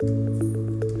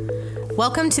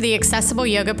Welcome to the Accessible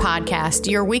Yoga Podcast,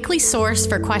 your weekly source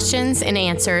for questions and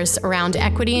answers around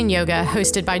equity in yoga,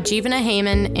 hosted by Jeevana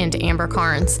Heyman and Amber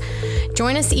Carnes.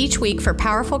 Join us each week for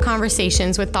powerful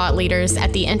conversations with thought leaders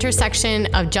at the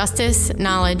intersection of justice,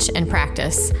 knowledge, and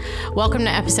practice. Welcome to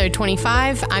episode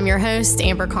 25. I'm your host,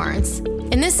 Amber Carnes.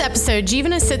 In this episode,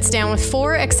 Jeevana sits down with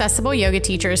 4 accessible yoga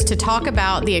teachers to talk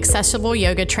about the accessible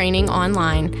yoga training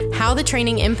online, how the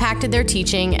training impacted their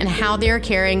teaching, and how they are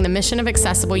carrying the mission of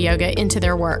accessible yoga into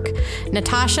their work.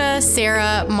 Natasha,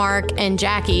 Sarah, Mark, and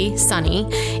Jackie, Sunny,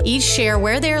 each share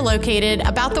where they are located,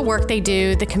 about the work they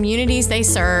do, the communities they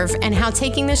serve, and how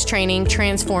taking this training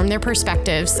transformed their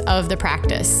perspectives of the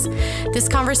practice. This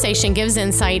conversation gives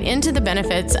insight into the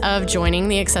benefits of joining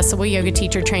the accessible yoga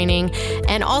teacher training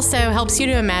and also helps you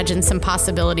to imagine some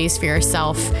possibilities for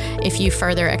yourself if you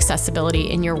further accessibility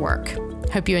in your work.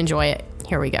 Hope you enjoy it.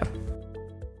 Here we go.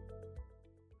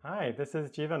 Hi, this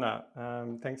is Jeevana.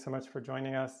 Thanks so much for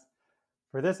joining us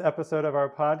for this episode of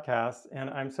our podcast. And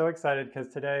I'm so excited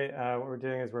because today what we're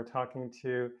doing is we're talking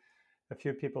to a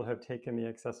few people who have taken the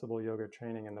accessible yoga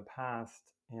training in the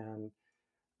past. And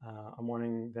I'm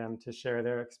wanting them to share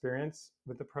their experience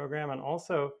with the program. And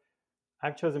also,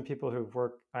 I've chosen people whose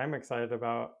work I'm excited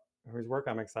about, and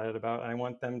I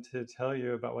want them to tell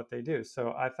you about what they do.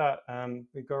 So I thought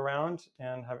we'd go around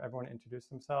and have everyone introduce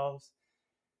themselves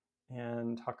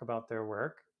and talk about their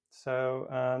work. So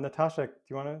Natasha, do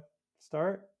you want to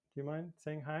start? Do you mind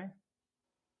saying hi?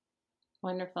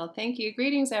 Wonderful. Thank you.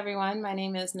 Greetings, everyone. My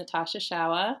name is Natasha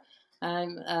Shawa.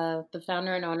 I'm the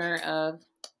founder and owner of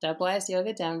Dubwise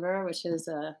Yoga Denver, which is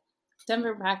a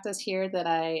Denver practice here that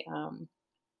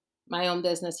my own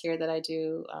business here that I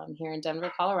do here in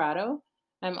Denver, Colorado.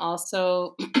 I'm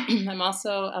also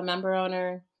a member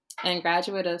owner and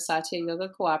graduate of Satya Yoga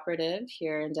Cooperative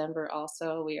here in Denver.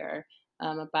 Also, we are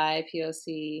a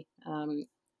BIPOC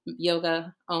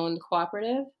yoga owned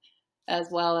cooperative, as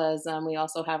well as we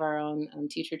also have our own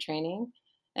teacher training.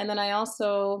 And then I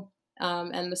also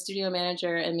am the studio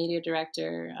manager and media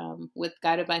director with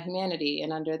Guided by Humanity.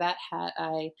 And under that hat,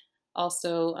 I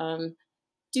also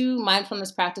do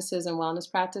mindfulness practices and wellness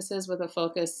practices with a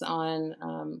focus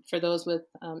on for those with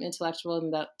intellectual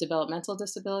and developmental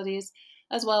disabilities,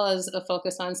 as well as a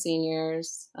focus on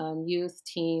seniors, youth,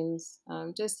 teens,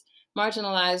 just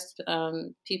marginalized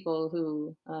people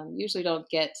who usually don't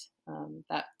get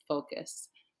that focus.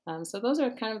 So those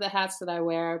are kind of the hats that I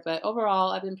wear. But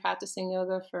overall, I've been practicing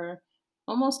yoga for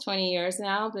almost 20 years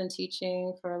now. I've been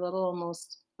teaching for a little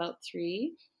almost about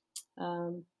 3.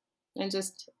 And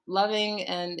just loving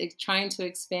and trying to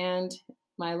expand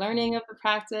my learning of the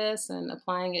practice and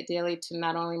applying it daily to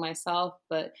not only myself,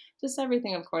 but just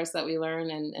everything, of course, that we learn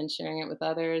and sharing it with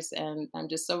others. And I'm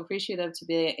just so appreciative to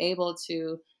be able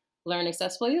to learn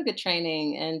accessible yoga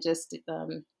training and just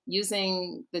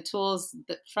using the tools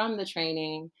from the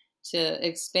training to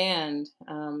expand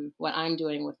what I'm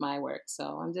doing with my work.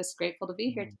 So I'm just grateful to be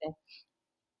here today.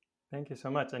 Thank you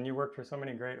so much. And you work for so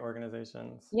many great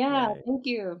organizations. Yeah, Yay. thank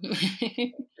you.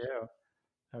 Thank you.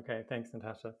 Okay, thanks,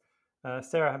 Natasha.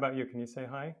 Sarah, how about you? Can you say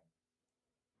hi?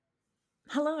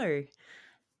 Hello.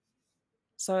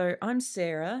 So I'm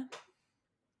Sarah,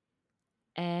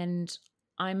 and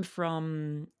I'm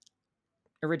from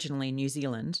originally New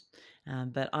Zealand,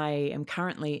 but I am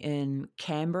currently in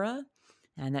Canberra,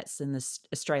 and that's in the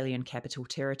Australian Capital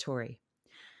Territory.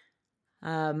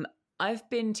 I've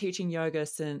been teaching yoga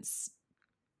since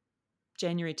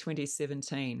January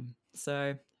 2017,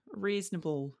 so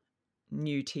reasonable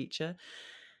new teacher.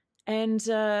 And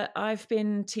I've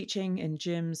been teaching in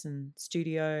gyms and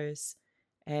studios,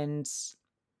 and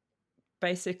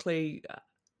basically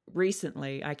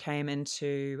recently I came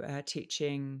into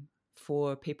teaching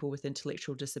for people with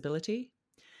intellectual disability.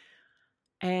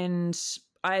 And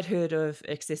I had heard of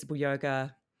accessible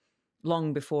yoga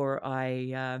long before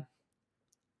I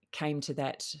came to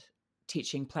that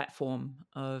teaching platform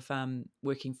of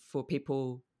working for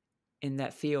people in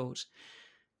that field.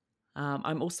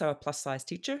 I'm also a plus size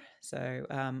teacher, so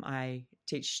I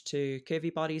teach to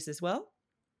curvy bodies as well.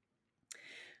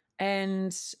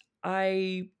 And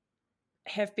I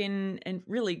have been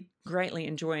really greatly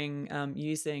enjoying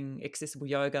using accessible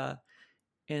yoga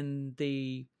in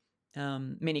the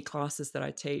many classes that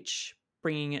I teach,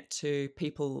 bringing it to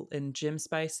people in gym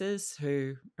spaces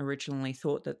who originally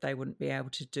thought that they wouldn't be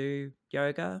able to do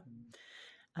yoga,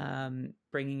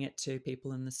 bringing it to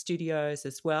people in the studios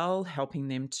as well, helping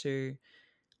them to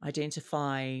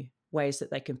identify ways that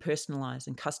they can personalize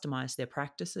and customize their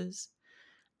practices.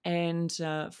 And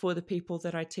for the people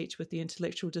that I teach with the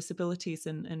intellectual disabilities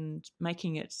and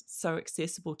making it so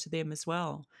accessible to them as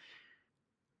well.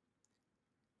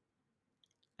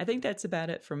 I think that's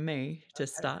about it from me to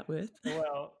start with.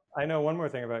 Well, I know one more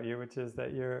thing about you, which is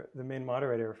that you're the main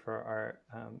moderator for our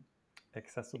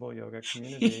Accessible Yoga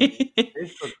Community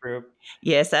Facebook group.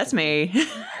 Yes, that's me. Okay,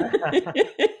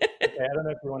 I don't know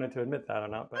if you wanted to admit that or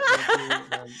not, but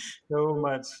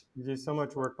you do so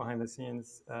much work behind the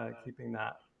scenes, keeping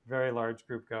that very large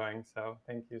group going. So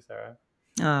thank you, Sarah.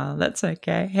 Oh, that's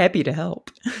okay. Happy to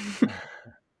help.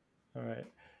 All right,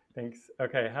 thanks.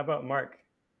 Okay, how about Mark?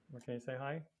 Can you say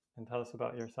hi and tell us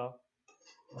about yourself?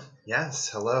 Yes,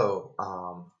 hello.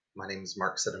 My name is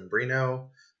Mark Sedembrino.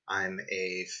 I'm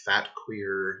a fat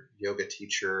queer yoga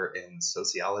teacher and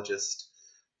sociologist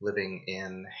living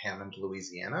in Hammond,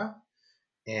 Louisiana.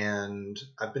 And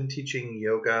I've been teaching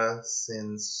yoga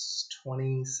since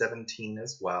 2017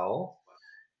 as well.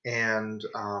 And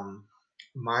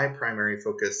my primary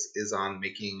focus is on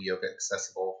making yoga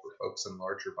accessible for folks in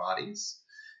larger bodies.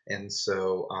 And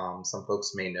so some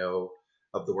folks may know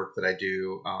of the work that I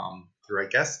do through, I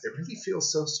guess, it really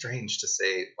feels so strange to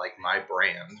say like my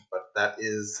brand, but that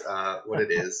is what it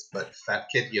is, but Fat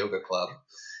Kid Yoga Club.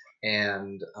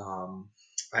 And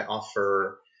I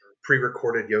offer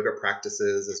pre-recorded yoga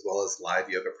practices as well as live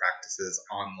yoga practices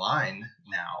online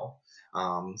now,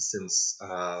 since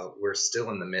we're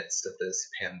still in the midst of this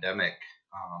pandemic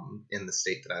in the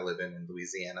state that I live in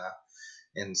Louisiana.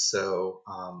 And so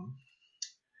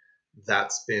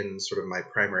that's been sort of my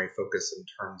primary focus in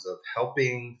terms of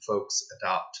helping folks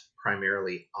adopt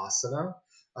primarily asana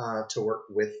to work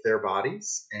with their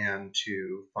bodies and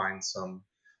to find some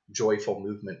joyful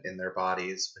movement in their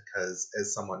bodies, because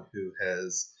as someone who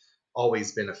has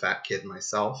always been a fat kid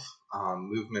myself,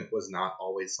 movement was not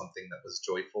always something that was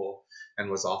joyful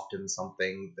and was often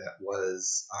something that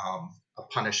was a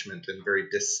punishment and very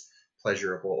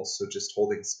displeasurable. So just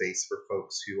holding space for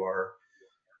folks who are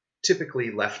typically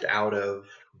left out of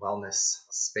wellness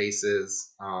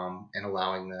spaces and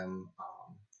allowing them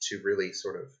to really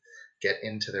sort of get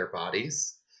into their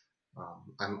bodies.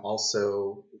 I'm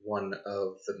also one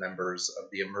of the members of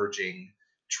the emerging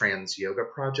Trans Yoga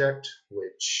Project,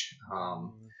 which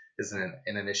is an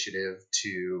initiative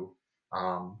to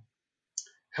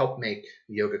help make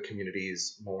yoga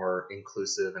communities more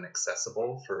inclusive and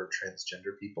accessible for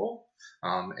transgender people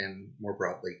and more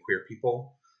broadly queer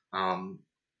people.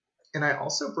 And I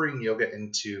also bring yoga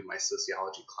into my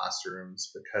sociology classrooms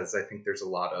because I think there's a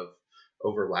lot of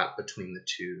overlap between the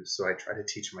two. So I try to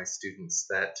teach my students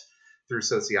that through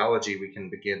sociology, we can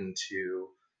begin to,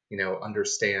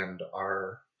 understand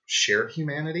our shared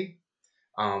humanity,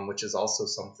 which is also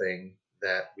something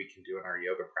that we can do in our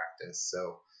yoga practice.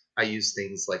 So I use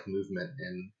things like movement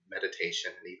and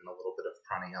meditation and even a little bit of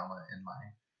pranayama in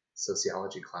my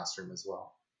sociology classroom as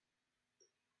well.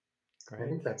 Great. I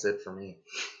think that's it for me.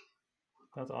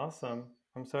 That's awesome.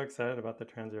 I'm so excited about the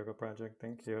Trans Yoga Project.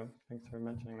 Thank you. Thanks for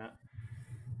mentioning that.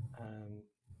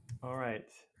 All right.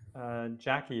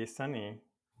 Jackie, Sunny, do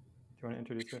you want to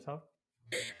introduce yourself?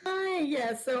 Hi,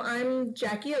 yeah, so I'm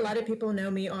Jackie. A lot of people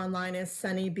know me online as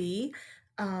Sunny B.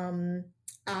 I've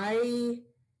been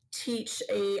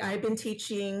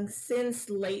teaching since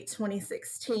late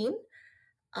 2016.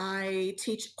 I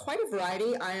teach quite a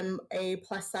variety. I'm a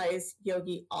plus size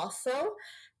yogi also,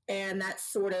 and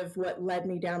that's sort of what led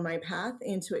me down my path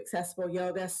into accessible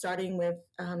yoga, starting with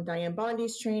Diane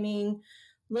Bondi's training,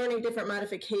 learning different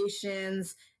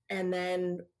modifications, and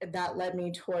then that led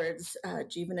me towards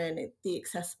Jivana and the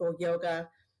accessible yoga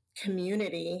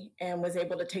community, and was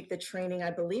able to take the training,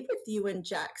 I believe, with you in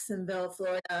Jacksonville,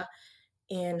 Florida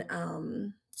in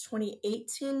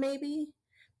 2018, maybe.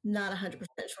 Not 100%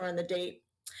 sure on the date.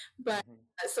 But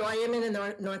so I am in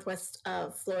the northwest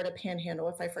Florida panhandle,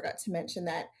 if I forgot to mention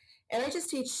that. And I just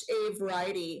teach a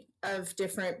variety of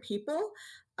different people,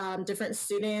 different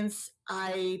students.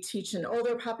 I teach an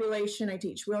older population. I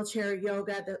teach wheelchair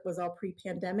yoga. That was all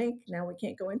pre-pandemic. Now we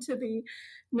can't go into the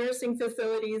nursing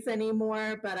facilities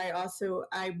anymore. But I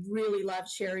really love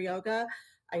chair yoga.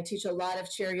 I teach a lot of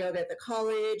chair yoga at the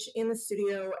college, in the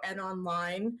studio, and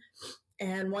online.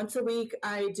 And once a week,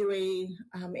 I do a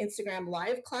Instagram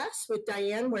live class with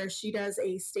Diane where she does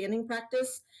a standing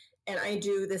practice, and I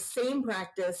do the same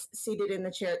practice seated in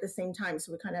the chair at the same time.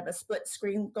 So we kind of have a split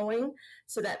screen going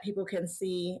so that people can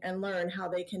see and learn how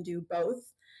they can do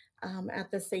both at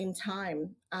the same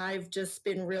time. I've just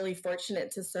been really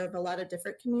fortunate to serve a lot of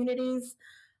different communities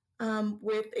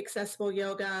with accessible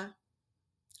yoga,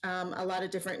 a lot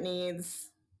of different needs.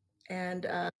 And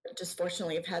just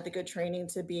fortunately have had the good training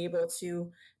to be able to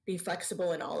be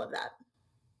flexible in all of that.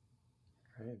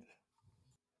 Great.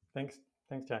 Thanks,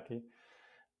 Jackie.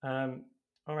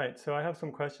 All right, so I have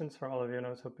some questions for all of you, and I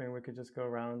was hoping we could just go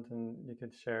around and you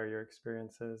could share your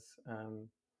experiences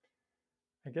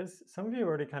I guess some of you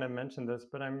already kind of mentioned this,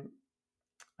 but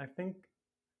I think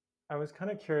I was kind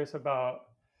of curious about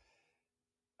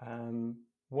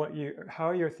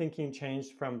how your thinking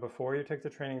changed from before you took the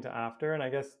training to after. And I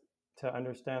guess to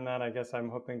understand that, I guess I'm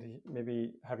hoping to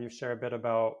maybe have you share a bit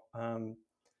about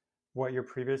what your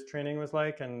previous training was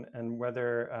like, and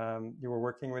whether you were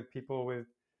working with people with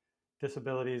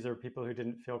disabilities or people who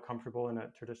didn't feel comfortable in a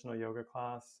traditional yoga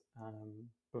class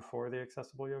before the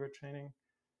accessible yoga training.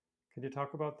 Could you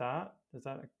talk about that? Does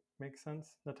that make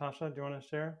sense? Natasha, do you want to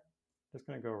share? Just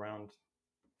going to go around.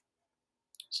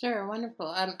 Sure, wonderful.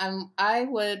 I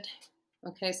would.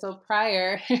 Okay, so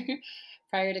prior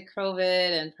to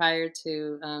COVID and prior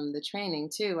to the training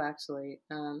too, actually,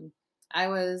 I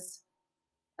was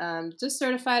just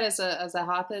certified as a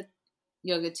hatha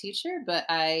yoga teacher, but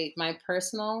my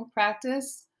personal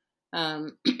practice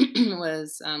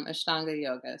was Ashtanga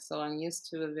yoga. So I'm used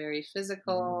to a very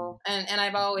physical, and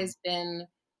I've always been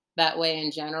that way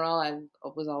in general. I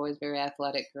was always very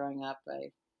athletic growing up.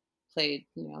 I played,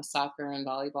 soccer and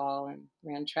volleyball and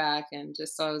ran track, and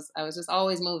just so I was just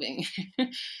always moving.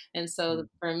 And so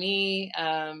for me,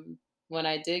 when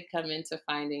I did come into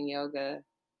finding yoga,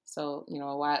 so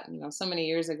so many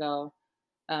years ago,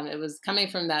 it was coming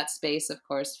from that space, of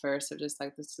course, first of just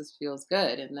like, this just feels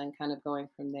good, and then kind of going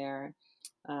from there,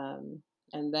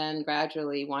 and then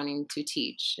gradually wanting to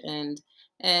teach. And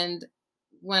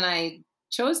when I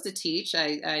chose to teach,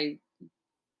 I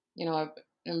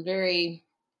am very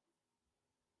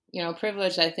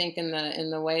privileged, I think, in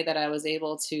the way that I was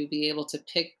able to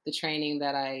pick the training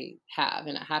that I have,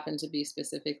 and it happened to be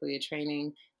specifically a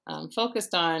training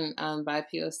focused on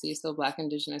BIPOC, so Black,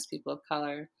 Indigenous people of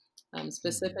color,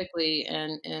 specifically,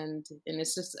 and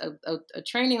it's just a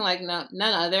training like none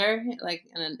other, like,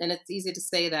 and it's easy to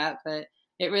say that, but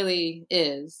it really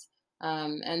is,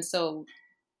 and so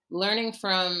learning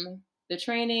from the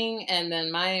training and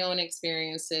then my own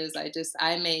experiences,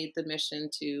 I made the mission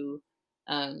to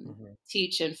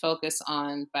teach and focus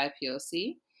on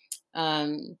BIPOC.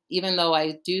 Even though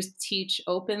I do teach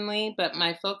openly, but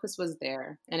my focus was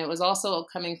there. And it was also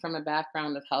coming from a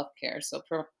background of healthcare. So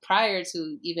prior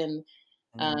to even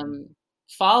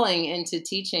falling into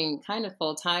teaching kind of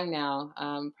full time now,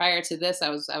 prior to this, I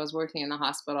was working in the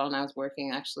hospital, and I was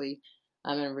working actually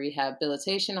in a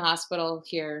rehabilitation hospital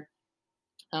here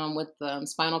with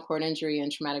spinal cord injury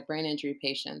and traumatic brain injury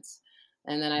patients.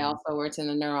 And then I also worked in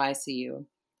the neuro ICU.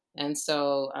 And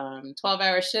so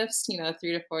 12-hour shifts, 3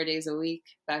 to 4 days a week,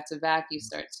 back to back, you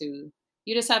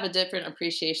just have a different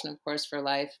appreciation, of course, for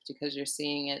life, because you're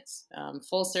seeing it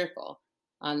full circle.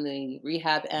 On the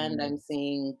rehab end, I'm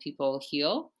seeing people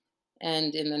heal.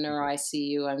 And in the neuro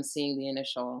ICU, I'm seeing the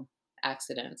initial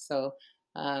accident. So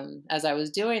as I was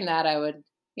doing that, I would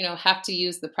have to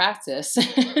use the practice,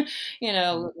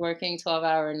 working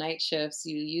 12-hour night shifts,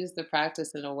 you use the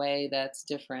practice in a way that's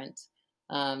different.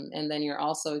 And then you're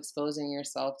also exposing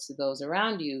yourself to those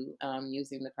around you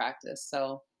using the practice.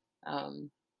 So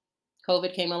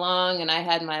COVID came along, and I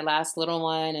had my last little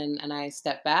one, and I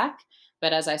stepped back.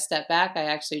 But as I stepped back, I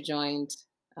actually joined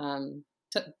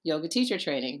yoga teacher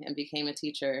training and became a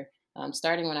teacher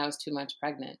starting when I was 2 months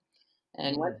pregnant.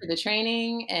 And went through the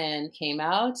training and came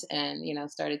out and,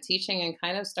 started teaching and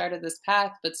kind of started this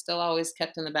path, but still always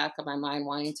kept in the back of my mind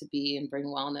wanting to be and bring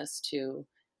wellness to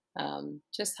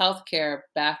just healthcare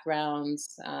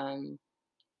backgrounds,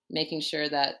 making sure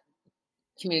that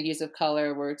communities of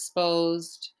color were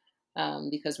exposed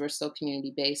because we're so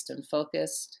community-based and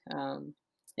focused,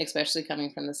 especially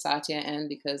coming from the Satya end,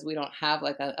 because we don't have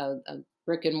like a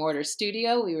brick and mortar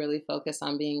studio. We really focus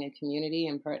on being a community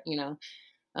and,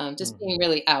 just being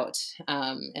really out.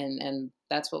 And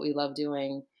that's what we love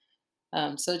doing.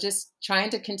 So just trying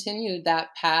to continue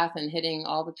that path and hitting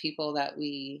all the people that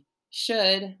we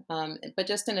should, but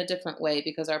just in a different way,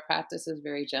 because our practice is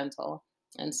very gentle.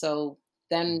 And so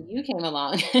then you came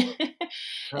along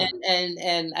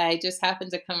and I just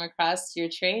happened to come across your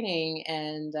training,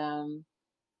 and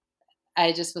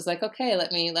I just was like, okay,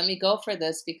 let me go for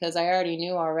this, because I already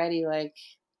knew like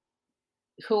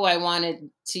who I wanted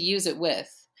to use it with.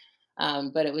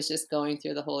 But it was just going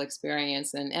through the whole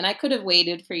experience. And I could have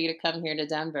waited for you to come here to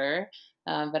Denver,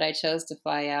 but I chose to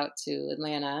fly out to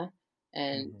Atlanta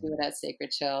and do it at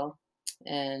Sacred Chill.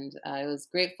 And I was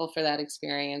grateful for that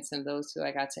experience and those who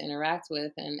I got to interact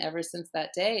with. And ever since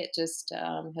that day, it just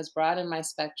has broadened my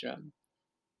spectrum.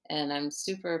 And I'm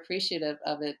super appreciative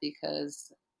of it,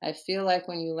 because I feel like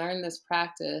when you learn this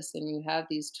practice and you have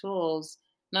these tools,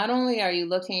 not only are you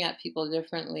looking at people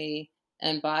differently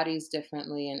and bodies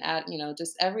differently, and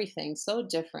just everything so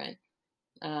different,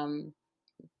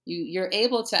 you're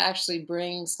able to actually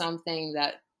bring something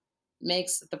that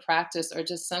makes the practice or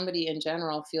just somebody in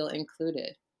general feel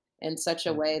included in such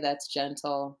a way that's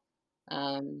gentle.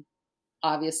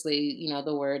 Obviously,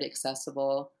 the word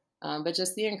accessible, but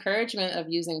just the encouragement of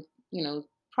using,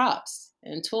 props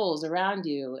and tools around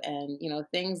you and,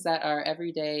 things that are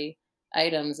everyday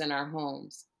items in our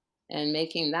homes and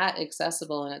making that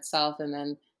accessible in itself. And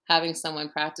then having someone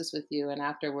practice with you and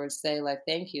afterwards say like,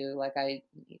 thank you. Like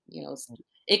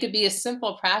it could be a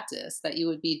simple practice that you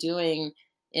would be doing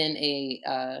in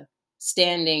a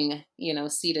standing,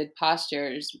 seated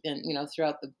postures and,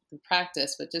 throughout the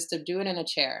practice, but just to do it in a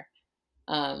chair.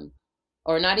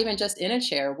 Or not even just in a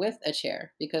chair, with a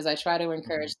chair, because I try to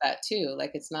encourage that too. Like,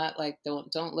 it's not like,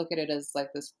 don't look at it as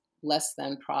like this less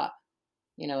than prop.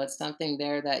 It's something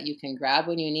there that you can grab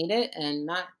when you need it and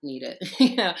not need it.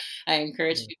 I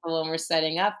encourage people when we're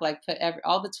setting up, like put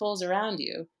all the tools around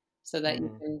you so that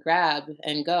you can grab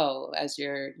and go as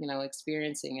you're,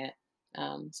 experiencing it.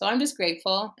 So I'm just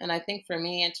grateful. And I think for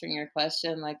me, answering your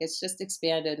question, like it's just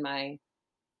expanded my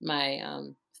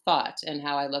thought and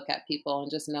how I look at people, and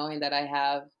just knowing that I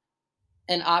have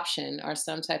an option or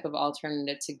some type of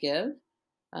alternative to give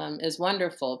is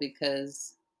wonderful,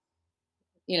 because,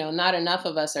 not enough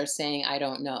of us are saying, I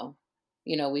don't know.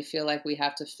 We feel like we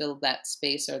have to fill that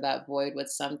space or that void with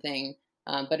something.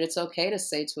 But it's okay to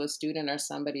say to a student or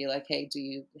somebody like, hey, do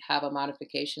you have a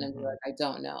modification? And be like, I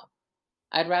don't know.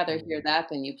 I'd rather hear that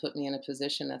than you put me in a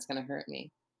position that's going to hurt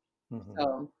me.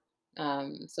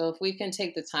 So if we can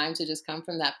take the time to just come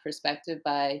from that perspective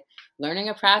by learning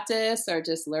a practice, or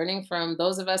just learning from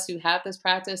those of us who have this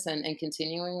practice and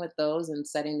continuing with those and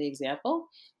setting the example,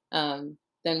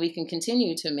 then we can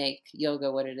continue to make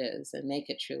yoga what it is and make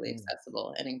it truly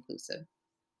accessible and inclusive.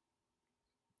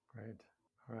 Great.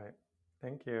 All right.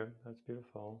 Thank you. That's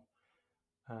beautiful.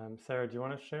 Sarah, do you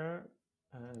want to share?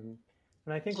 And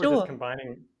I think we're just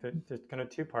combining the kind of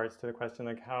two parts to the question,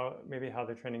 like how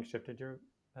the training shifted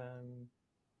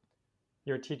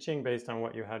your teaching based on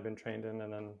what you had been trained in,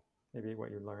 and then maybe what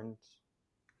you learned.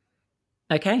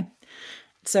 Okay.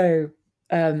 So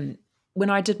when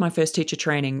I did my first teacher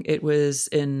training, it was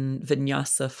in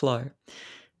Vinyasa flow.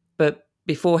 But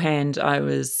beforehand, I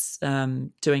was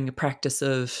doing a practice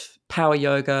of power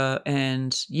yoga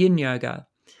and yin yoga.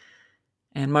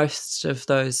 And most of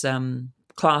those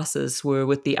classes were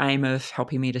with the aim of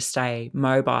helping me to stay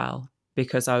mobile,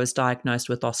 because I was diagnosed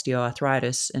with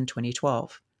osteoarthritis in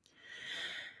 2012.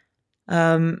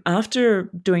 After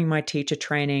doing my teacher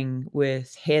training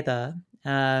with Heather,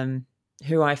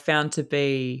 who I found to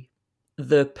be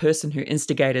the person who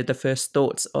instigated the first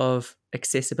thoughts of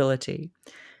accessibility,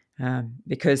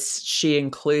 because she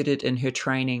included in her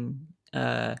training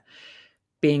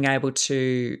being able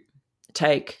to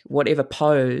take whatever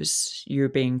pose you're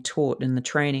being taught in the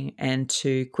training and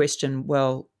to question,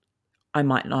 well, I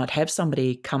might not have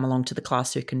somebody come along to the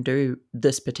class who can do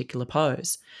this particular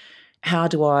pose. How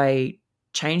do I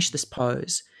change this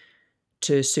pose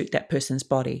to suit that person's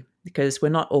body? Because we're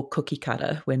not all cookie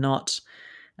cutter. We're not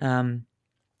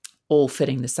all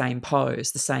fitting the same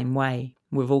pose the same way.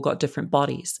 We've all got different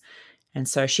bodies. And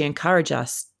so she encouraged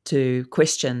us to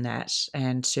question that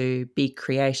and to be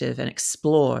creative and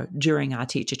explore during our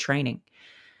teacher training.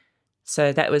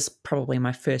 So that was probably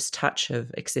my first touch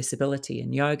of accessibility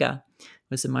in yoga. It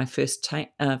was in my first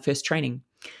training.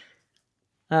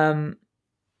 But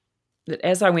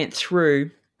as I went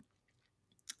through,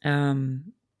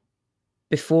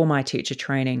 before my teacher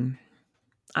training,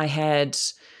 I had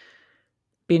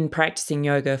been practicing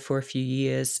yoga for a few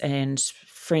years, and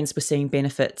friends were seeing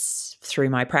benefits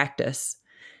through my practice.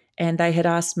 And they had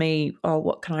asked me, oh,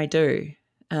 what can I do?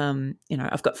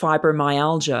 I've got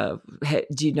fibromyalgia.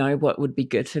 Do you know what would be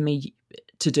good for me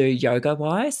to do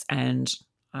yoga-wise? And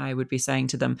I would be saying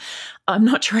to them, I'm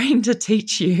not trying to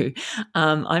teach you.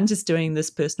 I'm just doing this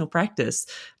personal practice.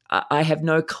 I have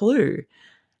no clue.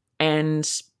 And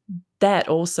that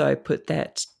also put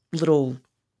that little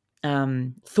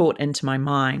thought into my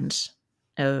mind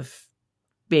of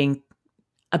being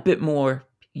a bit more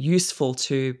useful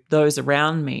to those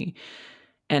around me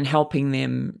and helping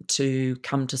them to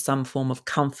come to some form of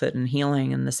comfort and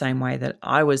healing in the same way that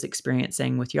I was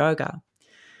experiencing with yoga.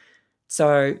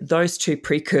 So those two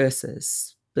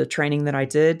precursors, the training that I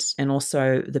did and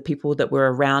also the people that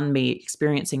were around me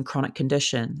experiencing chronic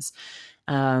conditions,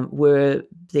 were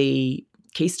the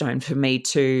keystone for me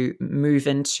to move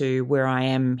into where I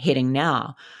am heading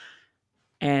now.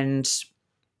 And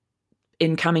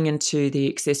in coming into the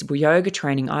accessible yoga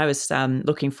training, I was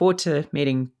looking forward to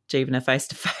meeting Jeevana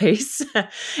face-to-face,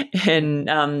 and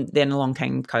then along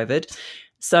came COVID.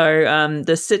 So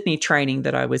the Sydney training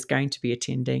that I was going to be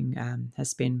attending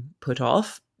has been put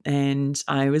off, And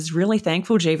I was really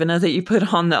thankful, Jeevana, that you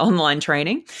put on the online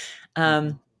training.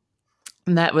 And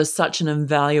that was such an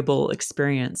invaluable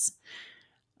experience.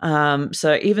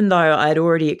 So even though I'd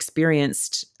already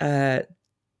experienced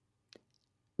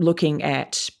looking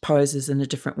at poses in a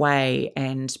different way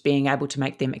and being able to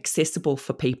make them accessible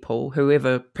for people,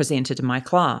 whoever presented in my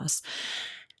class,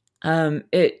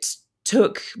 it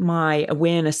took my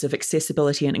awareness of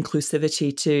accessibility and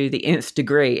inclusivity to the nth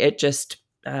degree. It just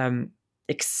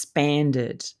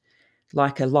expanded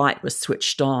like a light was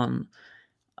switched on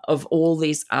of all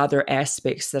these other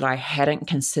aspects that I hadn't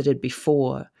considered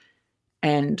before.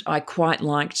 And I quite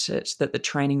liked it that the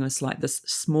training was like this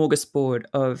smorgasbord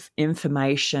of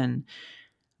information,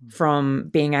 from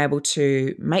being able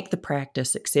to make the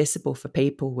practice accessible for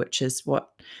people, which is what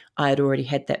I had already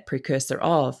had that precursor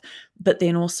of, but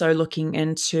then also looking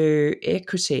into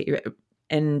equity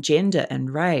in gender and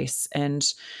race, and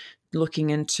looking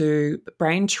into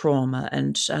brain trauma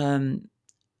and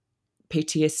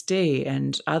PTSD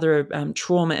and other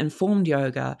trauma-informed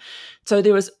yoga. So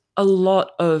there was a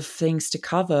lot of things to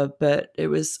cover, but it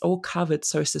was all covered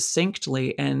so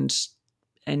succinctly, and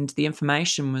the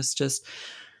information was just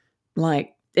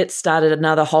like, it started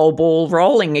another whole ball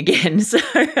rolling again. So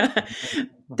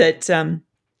that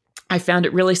I found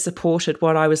it really supported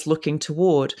what I was looking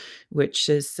toward, which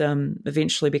is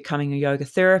eventually becoming a yoga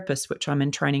therapist, which I'm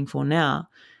in training for now,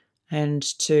 and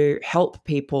to help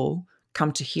people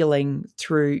come to healing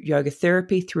through yoga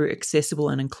therapy, through accessible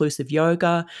and inclusive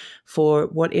yoga for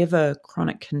whatever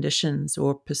chronic conditions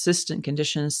or persistent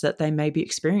conditions that they may be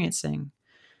experiencing.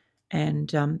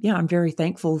 And I'm very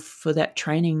thankful for that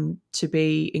training to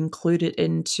be included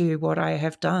into what I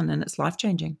have done, and it's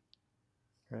life-changing.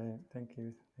 Great. Thank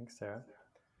you. Thanks, Sarah.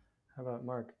 How about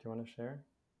Mark? Do you want to share?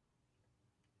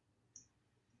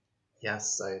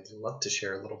 Yes, I'd love to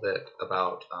share a little bit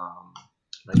about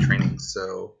my training.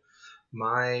 So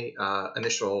my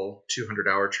initial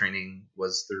 200-hour training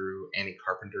was through Annie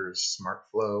Carpenter's Smart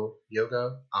Flow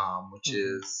Yoga, which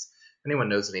is, if anyone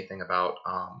knows anything about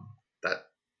that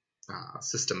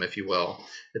system, if you will,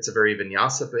 it's a very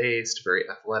vinyasa-based, very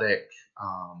athletic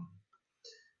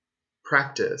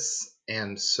practice.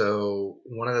 And so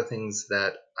one of the things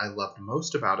that I loved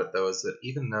most about it, though, is that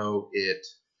even though it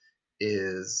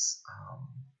is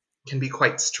can be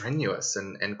quite strenuous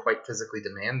and quite physically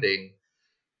demanding,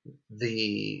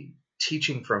 the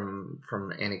teaching from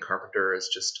Annie Carpenter is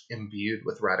just imbued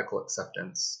with radical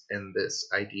acceptance and this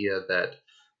idea that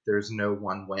there's no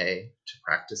one way to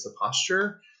practice a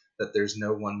posture, that there's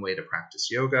no one way to practice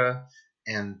yoga,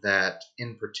 and that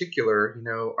in particular,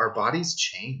 our bodies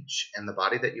change, and the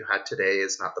body that you had today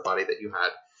is not the body that you had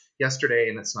yesterday,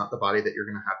 and it's not the body that you're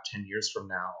going to have 10 years from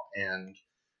now, and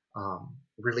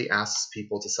really asks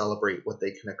people to celebrate what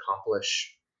they can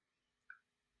accomplish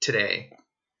today,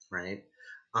 right?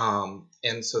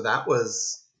 And so that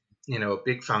was, a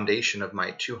big foundation of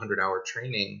my 200-hour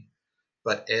training.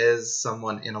 But as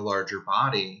someone in a larger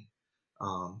body,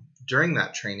 during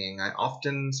that training, I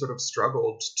often sort of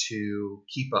struggled to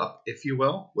keep up, if you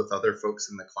will, with other folks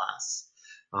in the class.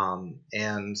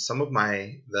 And some of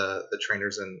the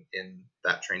trainers in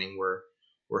that training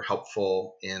were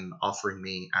helpful in offering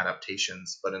me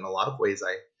adaptations, but in a lot of ways,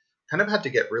 I kind of had to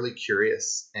get really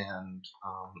curious and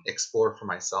explore for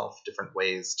myself different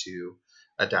ways to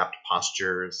adapt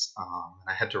postures. And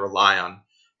I had to rely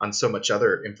on so much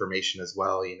other information as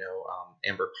well.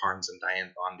 Amber Carnes and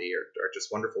Diane Bondi are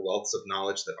just wonderful wealths of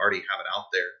knowledge that already have it out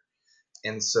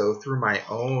there. And so through my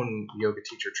own yoga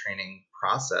teacher training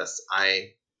process, I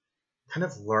kind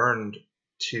of learned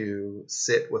to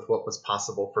sit with what was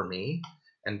possible for me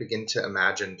and begin to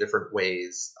imagine different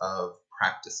ways of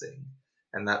practicing.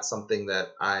 And that's something that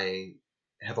I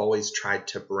have always tried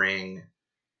to bring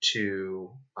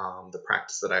to the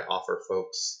practice that I offer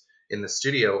folks in the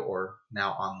studio or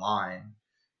now online.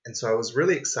 And so I was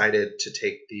really excited to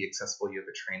take the accessible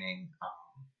yoga training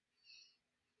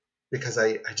because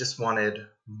I just wanted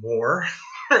more,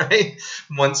 right?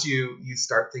 Once you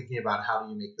start thinking about how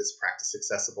do you make this practice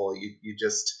accessible, you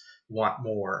just want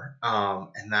more.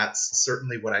 And that's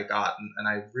certainly what I got. And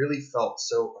I really felt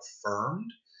so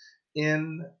affirmed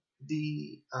in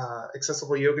the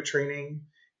accessible yoga training,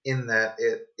 in that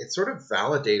it sort of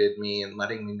validated me and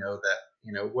letting me know that,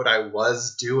 what I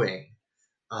was doing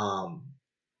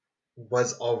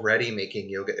was already making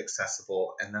yoga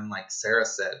accessible. And then, like Sarah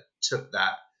said, took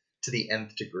that to the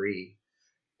nth degree.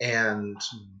 And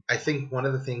I think one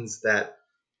of the things that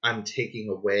I'm taking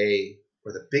away,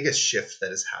 or the biggest shift that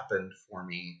has happened for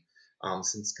me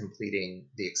since completing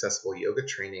the accessible yoga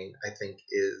training, I think,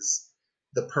 is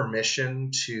the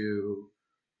permission to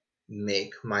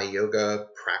make my yoga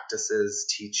practices,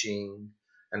 teaching,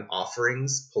 and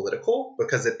offerings political,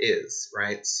 because it is,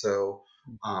 right? So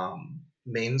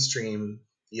mainstream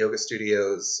yoga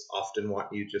studios often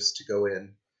want you just to go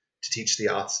in to teach the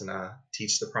asana,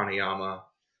 teach the pranayama,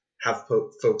 have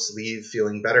folks leave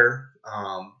feeling better,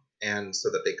 and so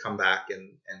that they come back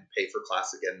and pay for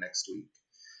class again next week.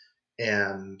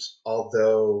 And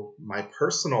although my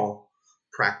personal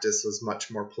practice was much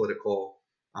more political,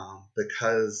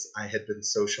 because I had been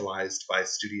socialized by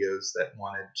studios that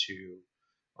wanted to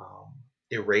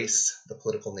erase the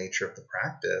political nature of the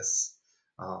practice,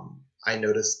 I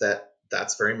noticed that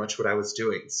that's very much what I was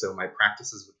doing. So my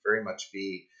practices would very much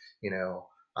be,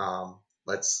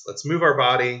 let's move our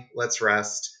body, let's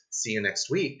rest, see you next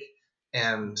week.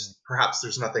 And perhaps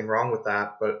there's nothing wrong with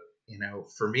that, but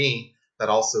for me, that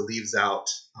also leaves out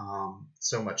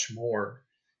so much more.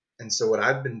 And so what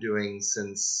I've been doing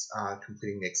since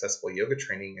completing the accessible yoga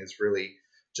training is really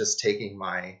just taking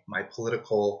my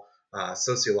political,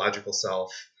 sociological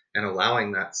self and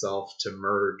allowing that self to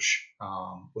merge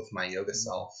with my yoga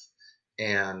self,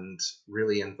 and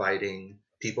really inviting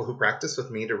people who practice with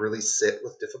me to really sit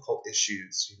with difficult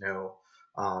issues.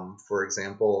 For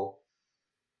example,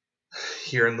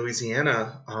 here in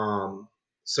Louisiana,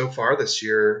 so far this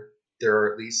year, there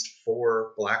are at least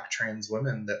 4 Black trans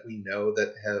women that we know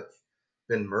that have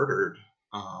been murdered.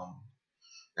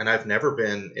 And I've never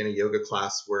been in a yoga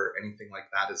class where anything like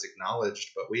that is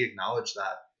acknowledged, but we acknowledge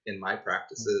that in my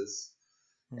practices.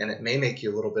 And it may make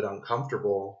you a little bit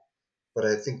uncomfortable, but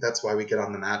I think that's why we get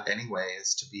on the mat anyway,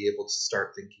 is to be able to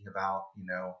start thinking about,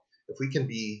 if we can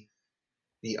be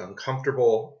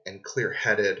uncomfortable and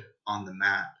clear-headed on the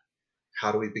mat,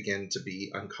 how do we begin to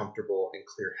be uncomfortable and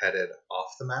clear-headed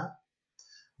off the mat?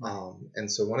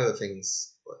 And so one of the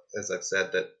things, as I've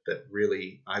said, that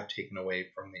really I've taken away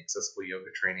from the accessible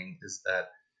yoga training is that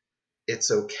it's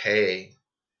okay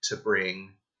to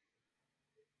bring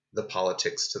the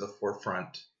politics to the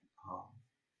forefront.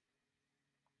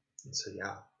 And so,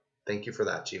 yeah, thank you for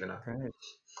that, Jeevana. Great.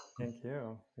 Thank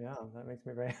you. Yeah, that makes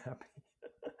me very happy.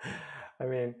 I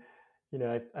mean,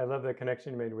 I love the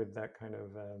connection you made with that kind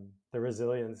of the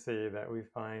resiliency that we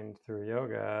find through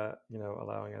yoga,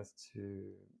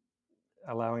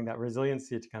 allowing that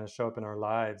resiliency to kind of show up in our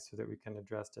lives so that we can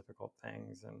address difficult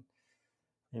things and,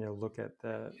 look at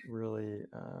the really,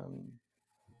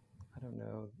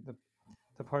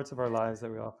 the parts of our lives that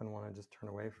we often want to just turn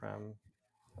away from,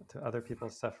 to other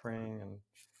people's suffering and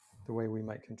the way we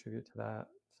might contribute to that.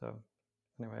 So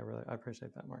anyway, I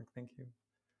appreciate that, Mark. Thank you.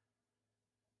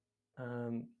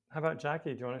 How about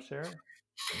Jackie? Do you want to share?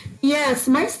 Yes,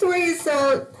 my story is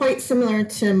quite similar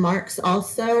to Mark's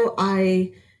also.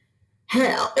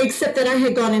 Except that I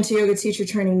had gone into yoga teacher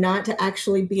training not to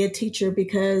actually be a teacher,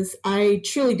 because I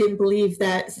truly didn't believe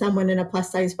that someone in a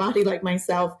plus size body like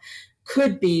myself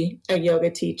could be a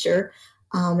yoga teacher.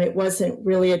 It wasn't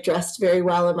really addressed very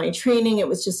well in my training. It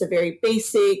was just a very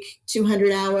basic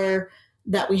 200-hour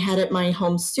that we had at my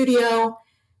home studio.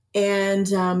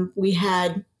 And we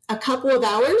had a couple of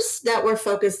hours that were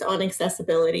focused on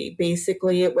accessibility.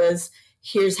 Basically, it was,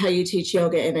 here's how you teach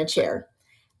yoga in a chair.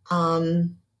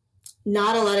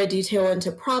 Not a lot of detail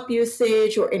into prop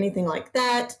usage or anything like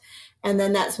that. And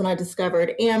then that's when I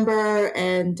discovered Amber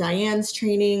and Diane's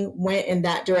training went in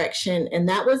that direction. And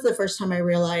that was the first time I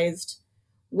realized,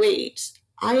 wait,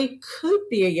 I could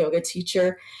be a yoga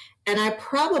teacher, and I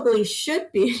probably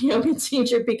should be a yoga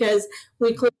teacher, because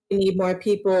we clearly need more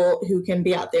people who can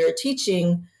be out there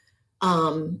teaching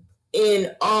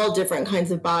in all different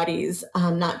kinds of bodies,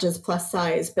 not just plus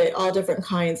size, but all different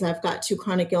kinds. I've got 2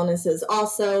 chronic illnesses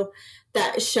also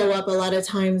that show up a lot of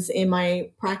times in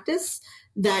my practice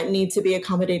that need to be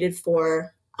accommodated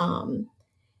for. And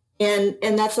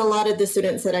that's a lot of the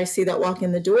students that I see that walk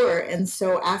in the door. And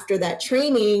so after that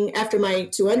training, after my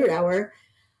 200-hour,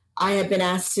 I have been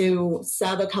asked to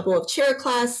sub a couple of chair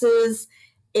classes,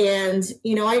 and,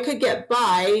 I could get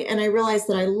by, and I realized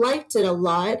that I liked it a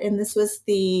lot. And this was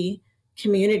the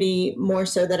community more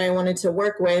so that I wanted to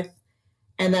work with,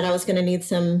 and that I was going to need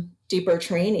some deeper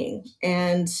training.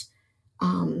 And,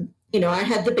 I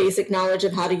had the basic knowledge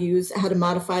of how to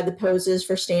modify the poses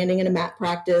for standing in a mat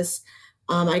practice.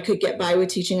 I could get by with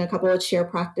teaching a couple of chair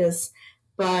practice,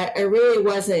 but I really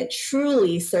wasn't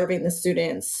truly serving the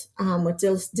students with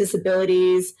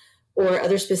disabilities or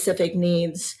other specific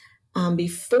needs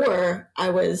before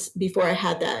I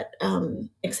had that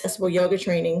accessible yoga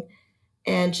training,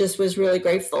 and just was really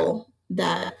grateful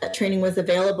that that training was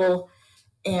available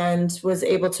and was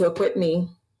able to equip me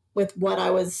with what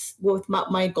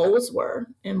my goals were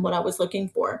and what I was looking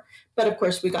for. But of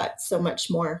course, we got so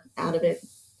much more out of it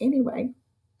anyway.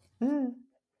 Mm.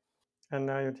 And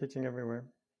now you're teaching everywhere,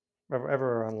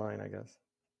 everywhere online, I guess.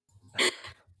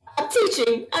 I'm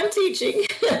teaching.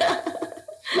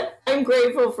 I'm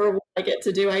grateful for what I get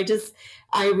to do.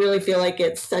 I really feel like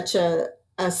it's such a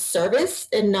service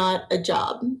and not a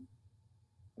job.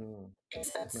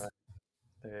 Makes sense. Right.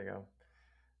 There you go.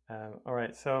 All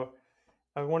right. So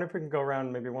I wonder if we can go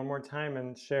around maybe one more time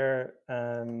and share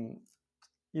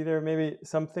either maybe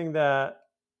something that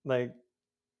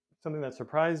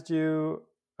surprised you,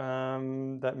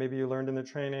 that maybe you learned in the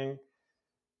training,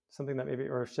 something that maybe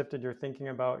or shifted your thinking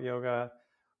about yoga,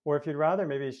 or if you'd rather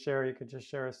maybe share, you could just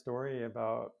share a story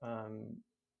about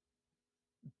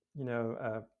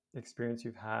experience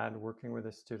you've had working with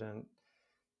a student,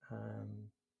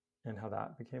 and how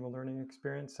that became a learning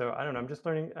experience. So I don't know.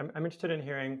 I'm interested in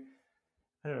hearing,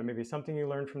 I don't know, maybe something you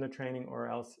learned from the training, or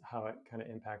else how it kind of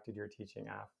impacted your teaching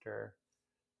after.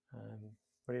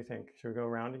 What do you think? Should we go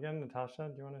around again? Natasha,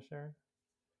 do you want to share?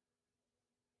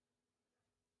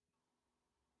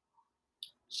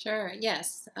 Sure.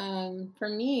 Yes. For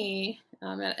me,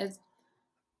 as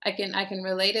I can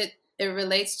relate it. It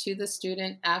relates to the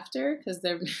student after, because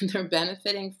they're they're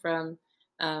benefiting from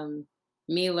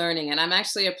me learning, and I'm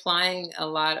actually applying a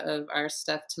lot of our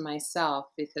stuff to myself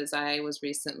because I was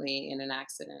recently in an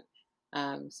accident.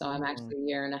 So I'm actually a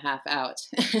year and a half out.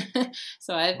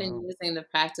 So I've been using the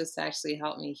practice to actually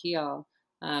help me heal,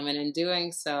 and in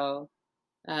doing so,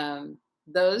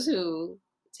 those who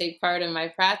take part in my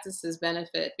practices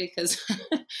benefit because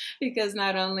because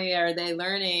not only are they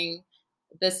learning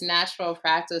this natural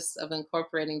practice of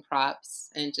incorporating props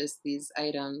and just these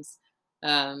items,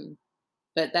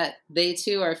 but that they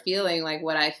too are feeling like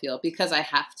what I feel because I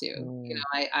have to. You know,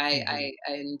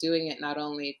 I'm doing it not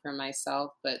only for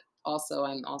myself, but also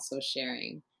I'm also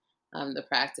sharing the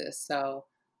practice. So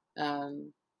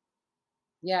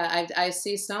yeah, I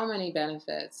see so many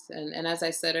benefits. And as I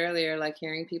said earlier, like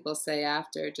hearing people say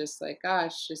after, just like,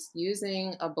 gosh, just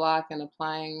using a block and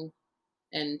applying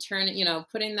and turning,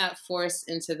 putting that force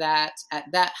into that at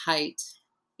that height,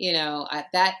 at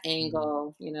that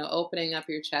angle, opening up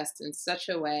your chest in such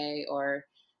a way, or,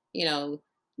 you know,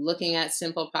 looking at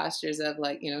simple postures of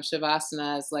like,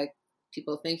 Shavasana as like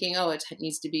people thinking, oh, it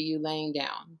needs to be you laying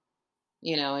down,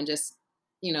 and just,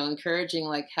 encouraging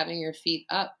like having your feet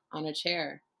up on a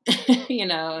chair,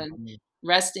 and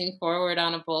resting forward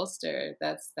on a bolster.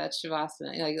 That's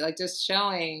Shavasana. Like just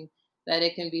showing that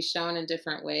it can be shown in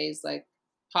different ways, like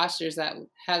postures that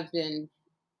have been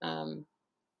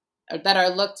that are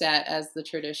looked at as the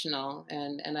traditional,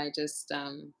 and I just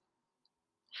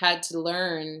had to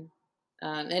learn.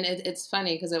 And it's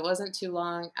funny because it wasn't too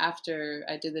long after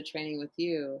I did the training with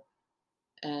you,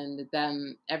 and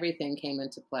then everything came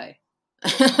into play.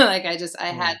 Like I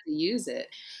had to use it,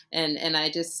 and I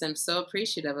just am so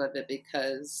appreciative of it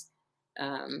because,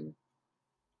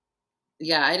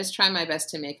 yeah, I just try my best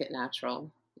to make it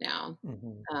natural now.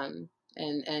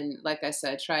 And like I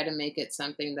said, try to make it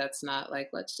something that's not like,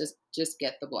 let's just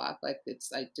get the block. Like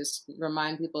I just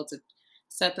remind people to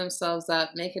set themselves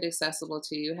up, make it accessible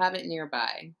to you, have it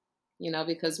nearby,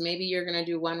 because maybe you're going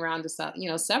to do one round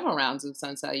of several rounds of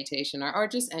sun salutation, or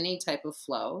just any type of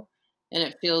flow, and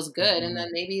it feels good. And then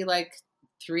maybe like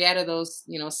 3 out of those,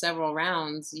 several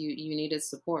rounds, you needed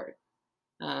support.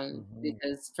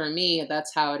 Because for me,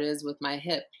 that's how it is with my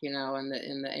hip, in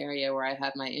the area where I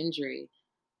had my injury.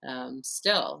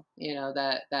 Still,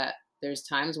 that there's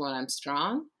times when I'm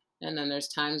strong, and then there's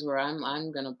times where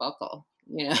I'm gonna buckle,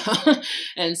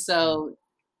 and so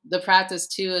the practice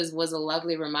too was a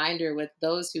lovely reminder with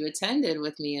those who attended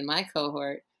with me in my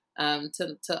cohort,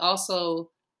 to also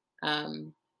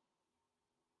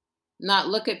not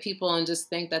look at people and just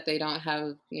think that they don't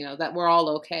have, that we're all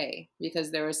okay,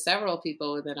 because there were several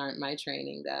people within my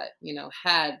training that,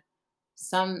 had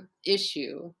some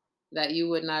issue that you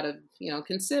would not have,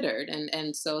 considered.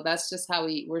 And so that's just how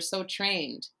we're so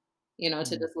trained, to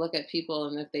just look at people,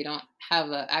 and if they don't have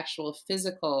an actual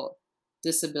physical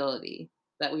disability,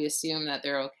 that we assume that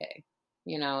they're okay,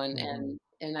 and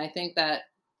I think that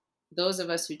those of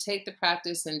us who take the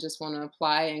practice and just want to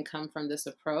apply and come from this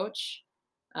approach,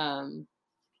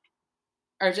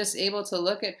 are just able to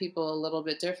look at people a little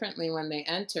bit differently when they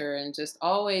enter, and just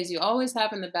you always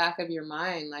have in the back of your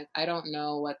mind, like, I don't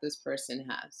know what this person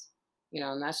has,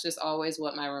 and that's just always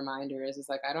what my reminder is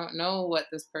like, I don't know what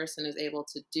this person is able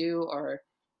to do, or,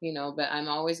 but I'm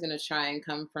always going to try and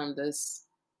come from this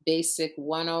basic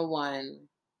 101,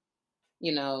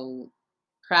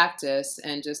 practice,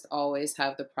 and just always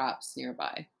have the props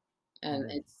nearby.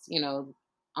 And it's,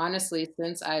 honestly,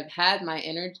 since I've had my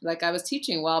energy, like I was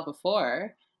teaching well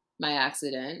before, my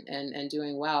accident and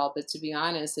doing well. But to be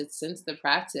honest, it's since the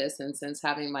practice and since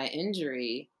having my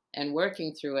injury and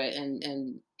working through it,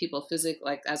 and people physically,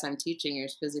 like as I'm teaching, you're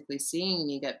physically seeing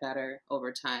me get better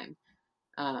over time.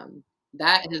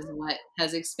 That is what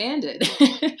has expanded,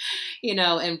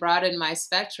 and broadened my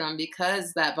spectrum,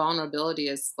 because that vulnerability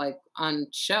is like on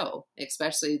show,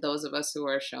 especially those of us who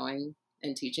are showing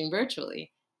and teaching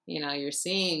virtually. You're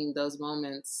seeing those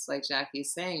moments, like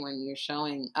Jackie's saying, when you're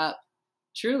showing up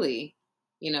truly,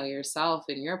 yourself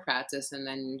in your practice, and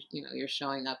then, you're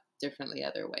showing up differently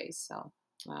other ways. So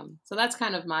that's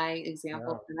kind of my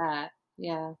example for that.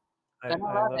 Yeah. I But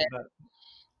I love love it. that.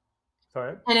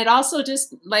 Sorry. And it also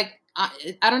just like,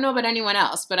 I don't know about anyone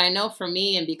else, but I know for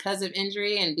me, and because of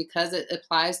injury and because it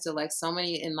applies to like so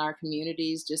many in our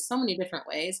communities, just so many different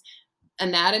ways,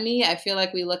 anatomy, I feel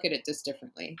like we look at it just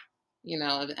differently.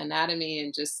 Anatomy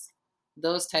and just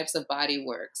those types of body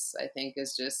works, I think,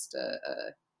 is just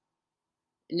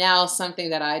now something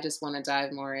that I just want to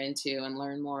dive more into and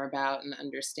learn more about and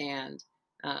understand.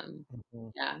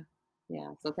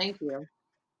 Yeah. So thank you.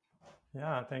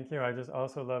 Yeah, thank you. I just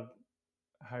also love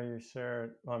how you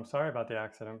shared. Well, I'm sorry about the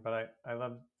accident, but I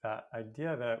love that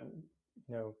idea that,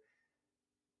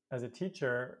 as a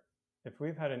teacher, if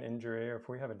we've had an injury or if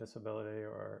we have a disability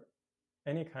or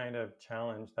any kind of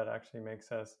challenge that actually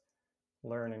makes us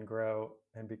learn and grow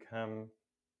and become,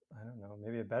 I don't know,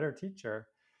 maybe a better teacher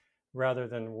rather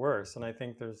than worse. And I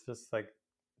think there's just like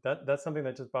that's something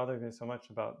that just bothers me so much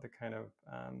about the kind of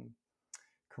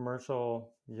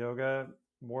commercial yoga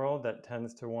world that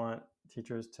tends to want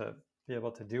teachers to be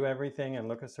able to do everything and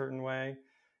look a certain way.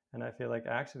 And I feel like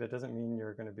actually that doesn't mean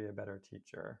you're going to be a better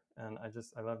teacher. And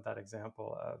I love that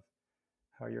example of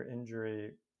how your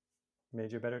injury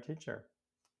made you a better teacher.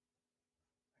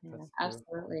 Yeah,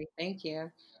 absolutely. Thank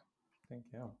you. Thank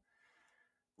you.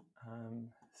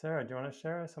 Sarah, do you want to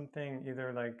share something,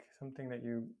 either like something that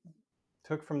you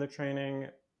took from the training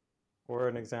or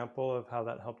an example of how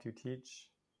that helped you teach?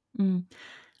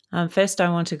 First, I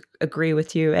want to agree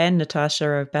with you and Natasha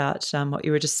about what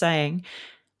you were just saying.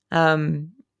 I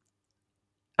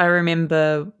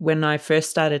remember when I first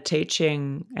started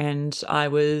teaching, and I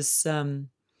was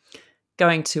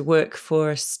going to work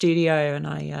for a studio, and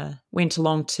I went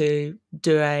along to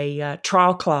do a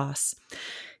trial class.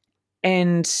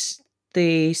 And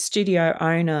the studio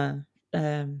owner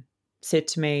said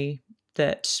to me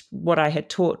that what I had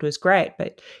taught was great,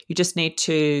 but you just need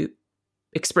to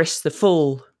express the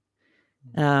full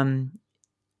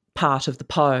part of the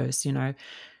pose.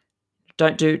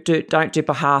 Don't do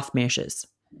by half measures.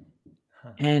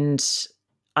 And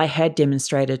I had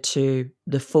demonstrated to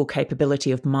the full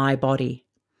capability of my body.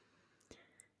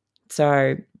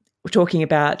 So we're talking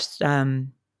about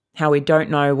how we don't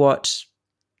know what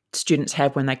students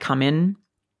have when they come in.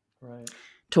 Right.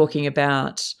 Talking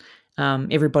about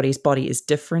everybody's body is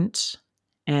different,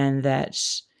 and that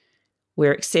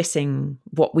we're accessing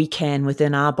what we can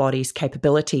within our body's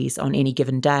capabilities on any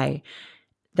given day.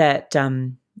 That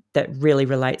really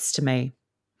relates to me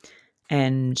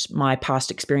and my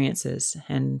past experiences.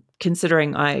 And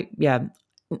considering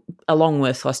along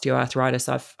with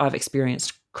osteoarthritis, I've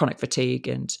experienced chronic fatigue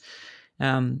and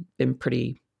been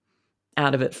pretty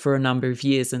out of it for a number of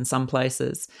years in some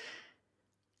places.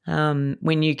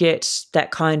 When you get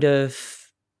that kind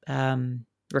of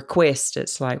request,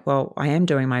 it's like, well, I am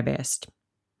doing my best.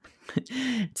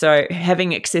 So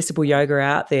having accessible yoga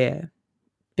out there,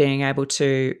 being able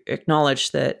to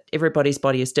acknowledge that everybody's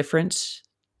body is different,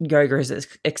 yoga is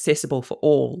accessible for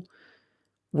all,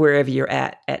 wherever you're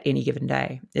at any given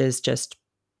day, is just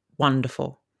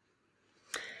wonderful.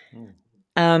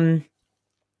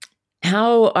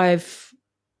 How I've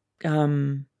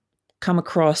come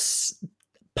across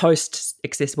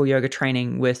post-accessible yoga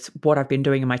training with what I've been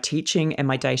doing in my teaching and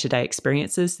my day-to-day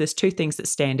experiences, there's two things that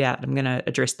stand out. I'm going to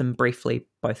address them briefly,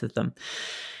 both of them.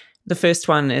 The first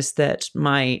one is that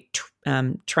my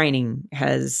training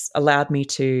has allowed me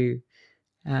to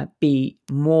be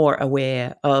more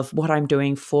aware of what I'm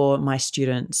doing for my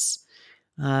students,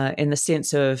 in the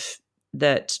sense of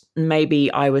that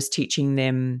maybe I was teaching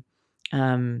them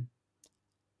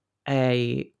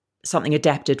something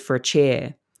adapted for a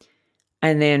chair,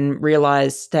 and then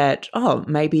realized that,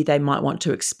 maybe they might want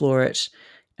to explore it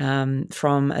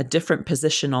from a different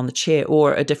position on the chair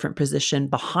or a different position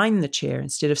behind the chair.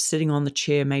 Instead of sitting on the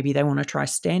chair, maybe they want to try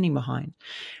standing behind,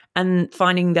 and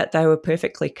finding that they were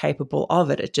perfectly capable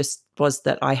of it. It just was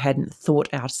that I hadn't thought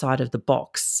outside of the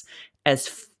box as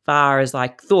far as I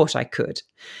thought I could.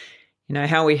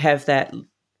 How we have that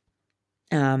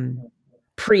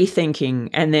pre-thinking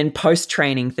and then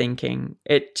post-training thinking.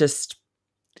 It just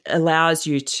allows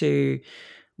you to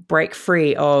break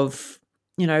free of,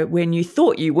 when you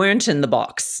thought you weren't in the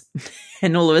box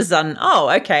and all of a sudden, oh,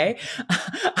 okay,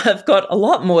 I've got a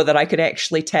lot more that I could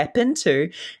actually tap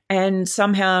into, and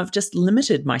somehow I've just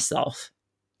limited myself.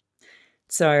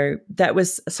 So that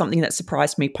was something that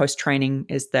surprised me post-training,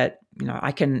 is that,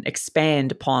 I can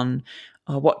expand upon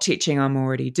what teaching I'm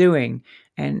already doing,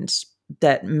 and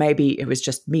that maybe it was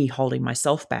just me holding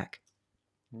myself back.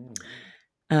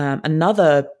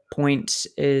 Another point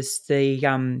is the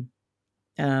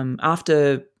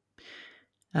after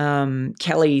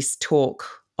Kelly's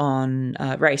talk on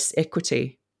race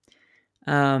equity,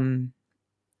 and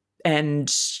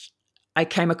I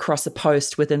came across a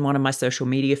post within one of my social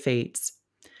media feeds.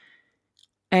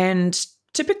 And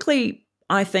typically,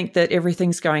 I think that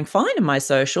everything's going fine in my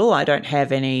social. I don't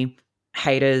have any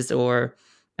haters or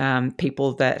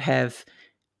people that have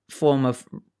form of,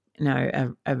 a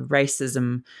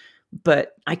racism.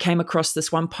 But I came across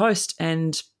this one post,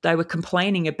 and they were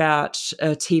complaining about a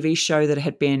TV show that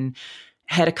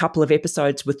had a couple of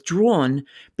episodes withdrawn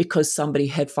because somebody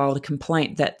had filed a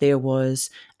complaint that there was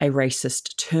a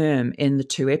racist term in the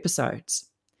 2 episodes.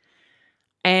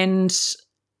 And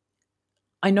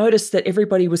I noticed that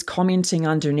everybody was commenting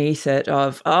underneath it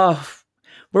of, oh,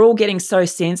 we're all getting so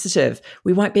sensitive.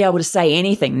 We won't be able to say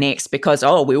anything next because,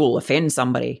 we will offend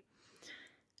somebody.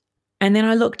 And then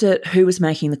I looked at who was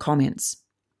making the comments.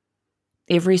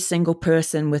 Every single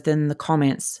person within the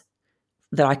comments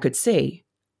that I could see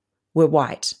were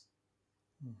white.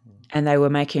 And they were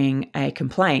making a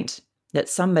complaint that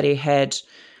somebody had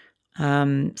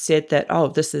said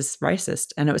that, this is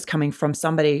racist. And it was coming from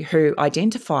somebody who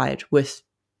identified with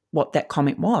what that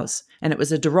comment was. And it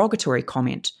was a derogatory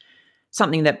comment,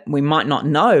 something that we might not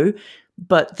know,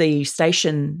 but the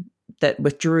station that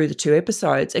withdrew the 2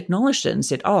 episodes acknowledged it and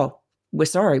said, we're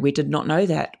sorry, we did not know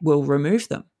that. We'll remove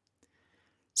them.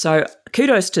 So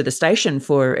kudos to the station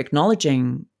for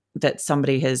acknowledging that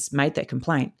somebody has made that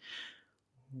complaint.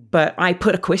 But I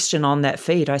put a question on that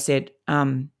feed. I said,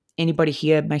 anybody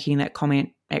here making that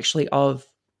comment actually of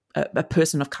a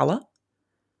person of color?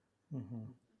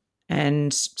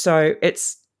 And so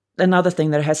it's another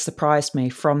thing that has surprised me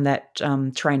from that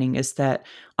training, is that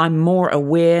I'm more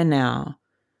aware now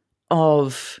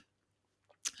of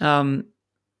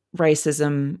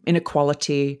racism,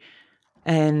 inequality,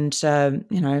 and,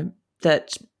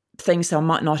 that things I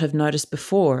might not have noticed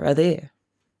before are there.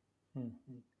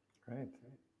 Great.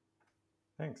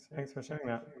 Thanks for sharing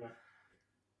that.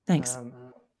 Thanks.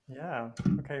 Yeah.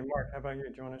 Okay, Mark, how about you?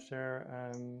 Do you want to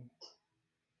share?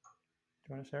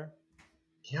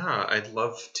 Yeah, I'd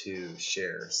love to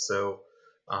share. So,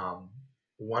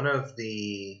 one of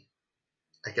the,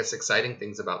 I guess, exciting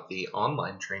things about the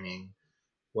online training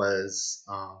was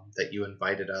that you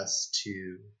invited us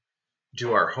to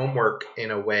do our homework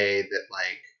in a way that,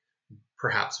 like,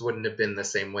 perhaps wouldn't have been the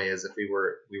same way as if we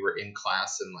were in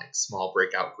class in like small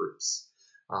breakout groups.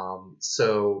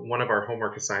 So one of our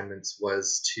homework assignments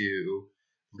was to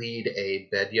lead a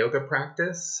bed yoga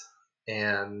practice,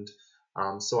 and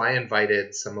so I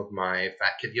invited some of my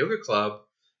Fat Kid Yoga Club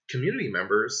community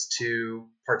members to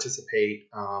participate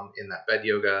in that bed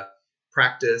yoga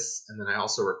practice, and then I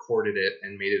also recorded it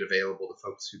and made it available to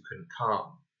folks who couldn't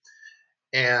come.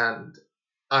 And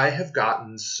I have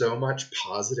gotten so much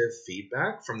positive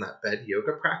feedback from that bed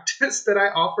yoga practice that I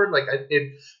offered. Like,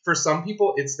 for some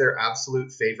people, it's their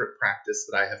absolute favorite practice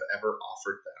that I have ever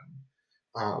offered them.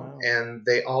 Wow. And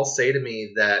they all say to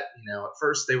me that, at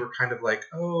first they were kind of like,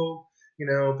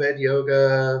 bed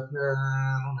yoga,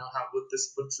 I don't know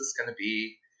what's this going to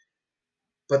be.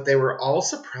 But they were all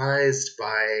surprised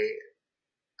by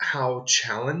how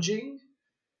challenging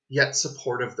yet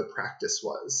supportive the practice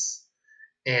was,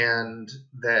 and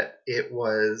that it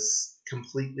was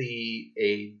completely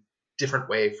a different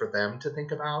way for them to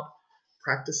think about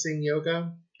practicing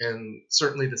yoga, and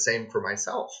certainly the same for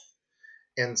myself.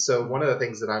 And so one of the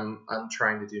things that I'm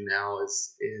trying to do now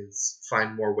is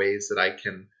find more ways that I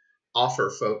can offer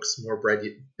folks more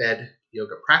bed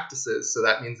yoga practices. So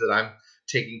that means that I'm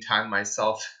taking time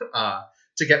myself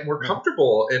to get more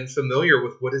comfortable and familiar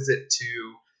with what is it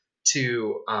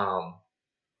to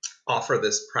offer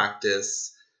this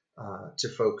practice to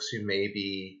folks who may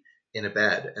be in a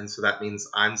bed. And so that means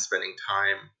I'm spending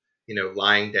time,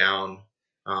 lying down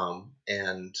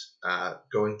and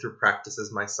going through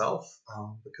practices myself,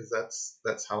 because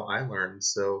that's how I learned.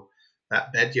 So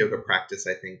that bed yoga practice,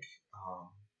 I think,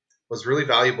 was really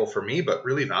valuable for me, but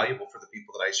really valuable for the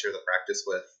people that I share the practice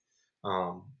with.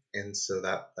 And so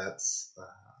that's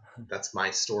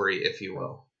my story, if you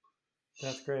will.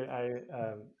 That's great.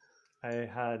 I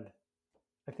had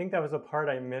I think that was a part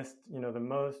I missed, the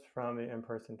most from the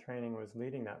in-person training was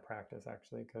leading that practice,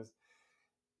 actually, because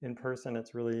in person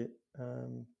it's really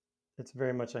it's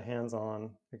very much a hands-on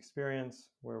experience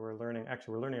where we're learning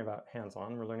about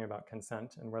hands-on, we're learning about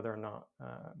consent and whether or not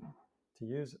to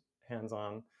use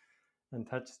hands-on and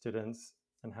touch students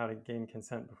and how to gain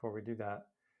consent before we do that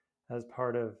as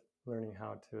part of learning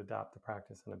how to adopt the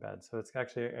practice in a bed. So it's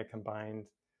actually a combined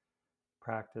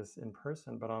practice in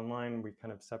person, but online we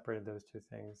kind of separated those two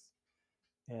things.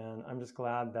 And I'm just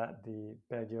glad that the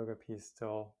bed yoga piece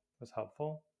still was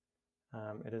helpful.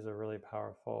 It is a really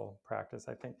powerful practice,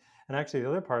 I think. And actually the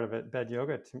other part of it, bed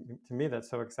yoga, to me that's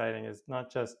so exciting is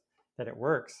not just that it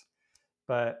works,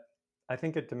 but I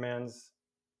think it demands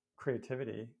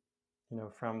creativity,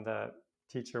 from the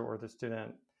teacher or the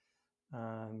student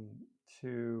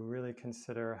to really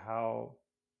consider how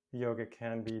yoga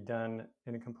can be done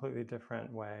in a completely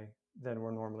different way than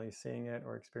we're normally seeing it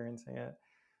or experiencing it.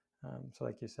 So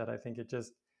like you said, I think to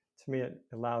me, it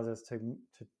allows us to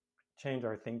change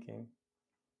our thinking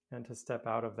and to step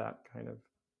out of that kind of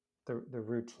the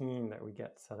routine that we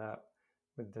get set up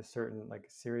with the certain like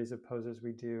series of poses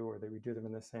we do, or that we do them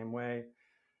in the same way.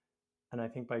 And I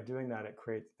think by doing that,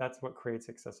 that's what creates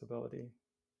accessibility.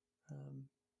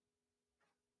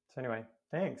 So anyway,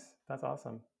 thanks. That's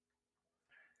awesome.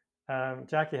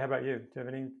 Jackie, how about you? Do you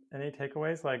have any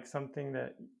takeaways, like something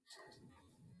that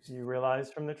you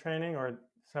realized from the training, or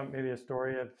maybe a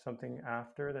story of something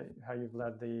after that, how you've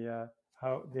led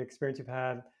how the experience you've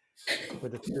had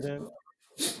with the student?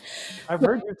 I've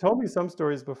heard you told me some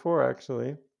stories before,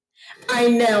 actually. I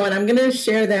know, and I'm going to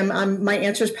share them. My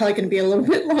answer is probably going to be a little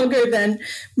bit longer than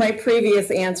my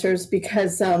previous answers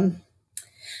because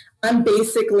I'm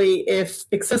basically, if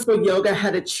accessible yoga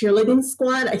had a cheerleading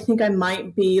squad, I think I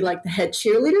might be like the head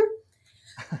cheerleader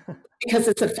because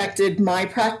it's affected my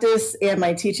practice and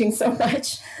my teaching so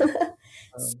much.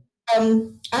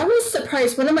 I was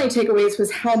surprised. One of my takeaways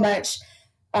was how much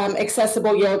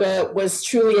accessible yoga was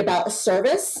truly about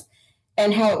service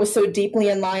and how it was so deeply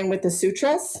in line with the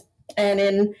sutras. And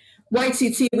in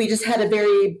YTT, we just had a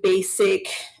very basic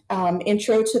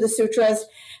intro to the sutras,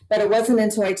 but it wasn't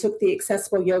until I took the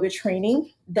accessible yoga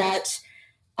training that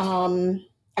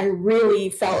I really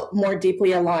felt more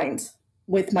deeply aligned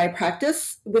with my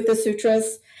practice with the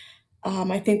sutras.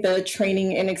 I think the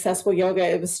training in accessible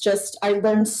yoga, I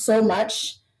learned so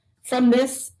much from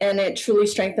this, and it truly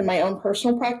strengthened my own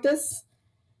personal practice.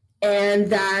 And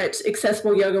that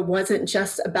accessible yoga wasn't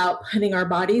just about putting our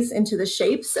bodies into the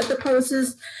shapes of the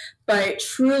poses, but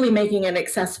truly making it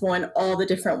accessible in all the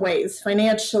different ways,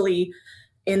 financially,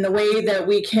 in the way that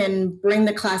we can bring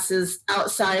the classes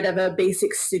outside of a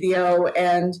basic studio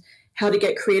and how to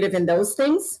get creative in those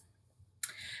things.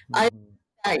 I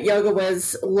thought yoga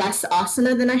was less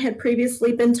asana than I had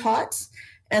previously been taught,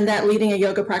 and that leading a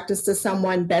yoga practice to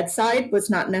someone bedside was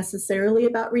not necessarily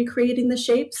about recreating the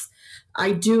shapes.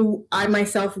 I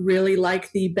myself really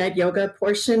like the bed yoga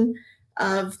portion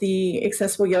of the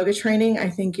accessible yoga training. I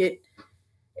think it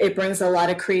brings a lot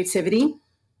of creativity.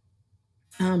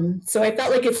 So I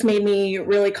felt like it's made me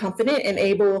really confident and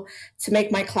able to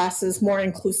make my classes more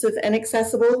inclusive and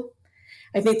accessible.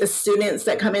 I think the students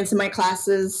that come into my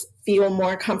classes feel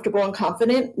more comfortable and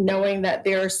confident knowing that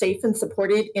they're safe and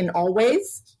supported in all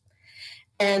ways.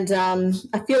 And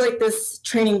I feel like this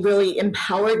training really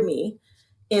empowered me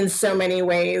in so many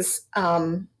ways.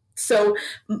 So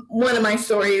one of my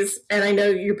stories, and I know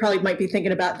you probably might be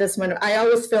thinking about this one, I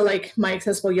always feel like my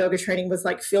accessible yoga training was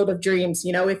like Field of Dreams.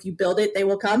 If you build it, they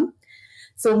will come.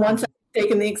 So once I've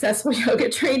taken the accessible yoga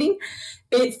training,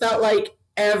 it felt like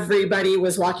everybody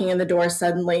was walking in the door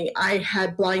suddenly. I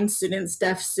had blind students,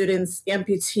 deaf students,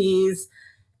 amputees,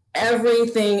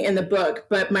 everything in the book.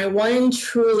 But my one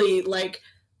truly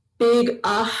big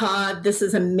aha, this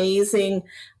is amazing,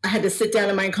 I had to sit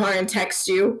down in my car and text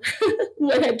you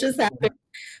what had just happened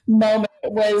moment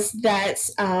was that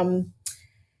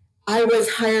I was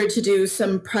hired to do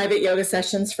some private yoga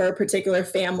sessions for a particular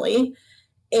family.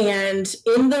 And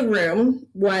in the room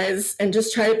was, and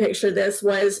just try to picture this,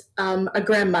 was a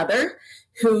grandmother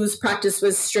whose practice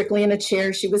was strictly in a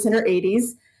chair. She was in her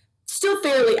 80s, still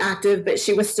fairly active, but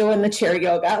she was still in the chair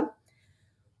yoga.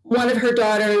 One of her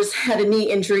daughters had a knee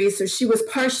injury, so she was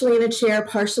partially in a chair,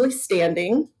 partially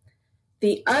standing.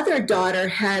 The other daughter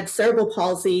had cerebral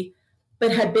palsy,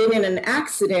 but had been in an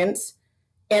accident,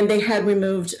 and they had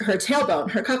removed her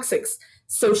tailbone, her coccyx.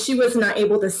 So she was not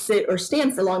able to sit or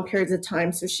stand for long periods of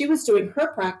time. So she was doing her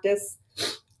practice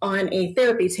on a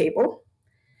therapy table.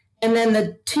 And then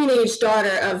the teenage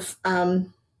daughter of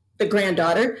the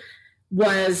granddaughter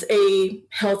was a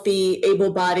healthy,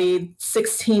 able-bodied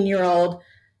 16-year-old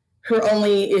her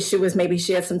only issue was maybe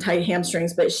she had some tight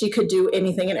hamstrings, but she could do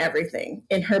anything and everything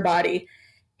in her body.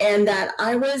 And that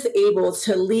I was able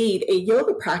to lead a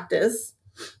yoga practice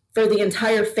for the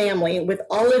entire family with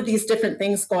all of these different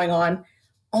things going on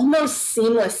almost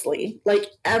seamlessly.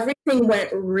 Like everything went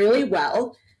really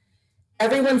well.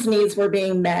 Everyone's needs were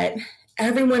being met.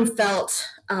 Everyone felt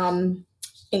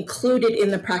included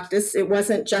in the practice. It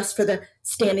wasn't just for the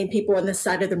standing people on this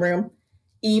side of the room.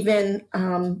 Even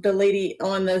the lady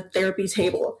on the therapy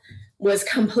table was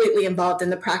completely involved in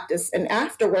the practice. And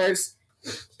afterwards,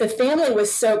 the family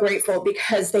was so grateful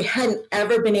because they hadn't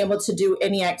ever been able to do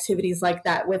any activities like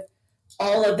that with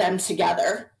all of them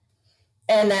together.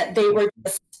 And that they were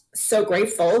just so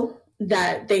grateful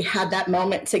that they had that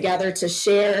moment together to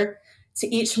share, to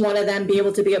each one of them be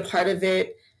able to be a part of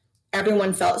it.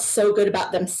 Everyone felt so good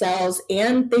about themselves,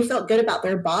 and they felt good about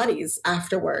their bodies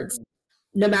afterwards,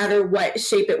 no matter what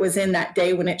shape it was in that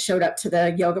day when it showed up to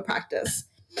the yoga practice.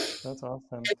 That's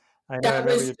awesome. I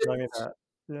remember you telling me that.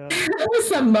 Yeah. That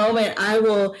was a moment I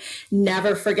will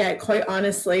never forget, quite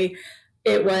honestly.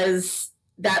 It was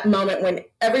that moment when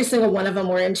every single one of them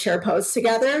were in chair pose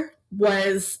together.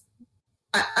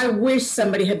 I wish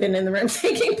somebody had been in the room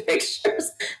taking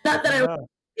pictures. Not that I was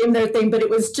in their thing, but it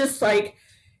was just like,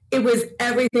 it was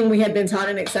everything we had been taught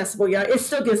in accessible yoga. It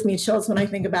still gives me chills when I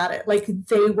think about it. Like,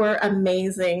 they were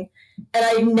amazing. And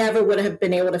I never would have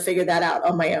been able to figure that out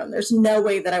on my own. There's no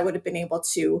way that I would have been able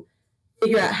to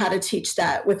figure out how to teach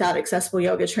that without accessible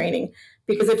yoga training.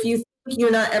 Because if you think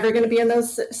you're not ever going to be in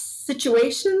those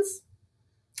situations,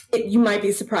 you might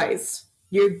be surprised.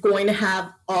 You're going to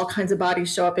have all kinds of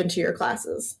bodies show up into your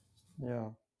classes. Yeah.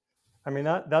 I mean,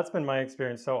 that's been my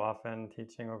experience so often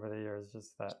teaching over the years,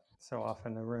 just that so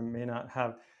often the room may not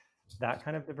have that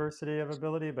kind of diversity of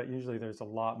ability, but usually there's a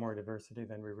lot more diversity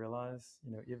than we realize.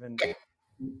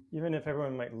 Even if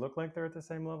everyone might look like they're at the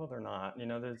same level, they're not.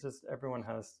 There's just, everyone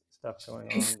has stuff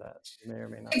going on that may or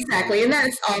may not. Exactly. And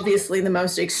that's obviously the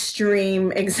most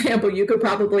extreme example you could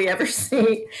probably ever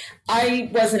see.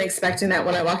 I wasn't expecting that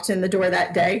when I walked in the door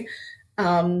that day,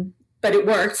 but it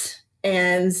worked.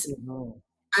 And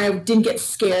I didn't get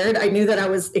scared. I knew that I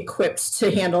was equipped to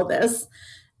handle this.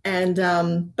 And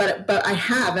but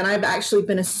I've actually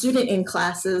been a student in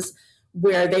classes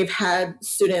where they've had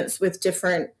students with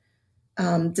different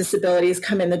disabilities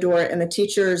come in the door, and the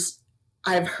teachers,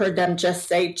 I've heard them just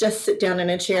say, just sit down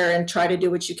in a chair and try to do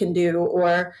what you can do,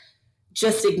 or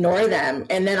just ignore them.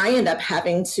 And then I end up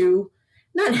having to,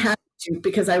 not have to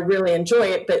because I really enjoy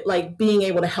it, but like being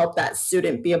able to help that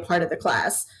student be a part of the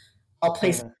class. I'll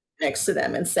place next to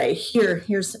them and say,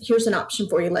 here's an option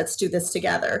for you. Let's do this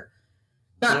together.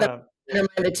 Not that I undermine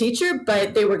the teacher,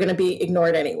 but they were going to be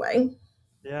ignored anyway.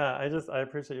 Yeah, I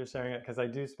appreciate you sharing it, because I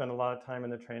do spend a lot of time in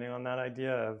the training on that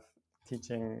idea of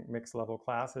teaching mixed level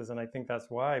classes. And I think that's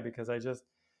why, because I just,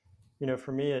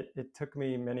 for me, it took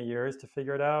me many years to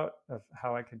figure it out of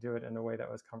how I could do it in a way that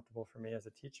was comfortable for me as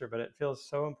a teacher. But it feels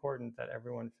so important that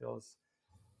everyone feels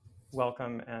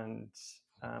welcome and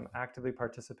actively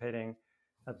participating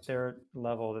at their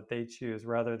level that they choose,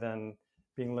 rather than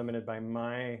being limited by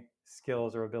my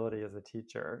skills or ability as a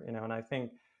teacher, and I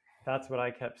think that's what I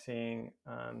kept seeing.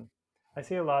 I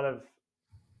see a lot of,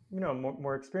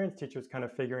 more experienced teachers kind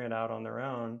of figuring it out on their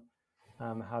own,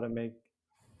 how to make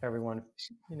everyone,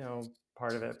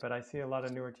 part of it. But I see a lot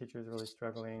of newer teachers really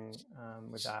struggling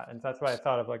with that. And that's why I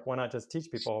thought of, like, why not just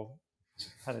teach people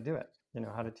how to do it?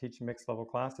 How to teach mixed level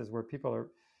classes where people are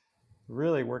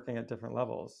really working at different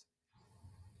levels.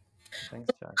 Thanks,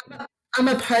 Jackie. I'm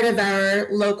a part of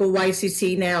our local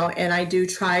YCT now, and I do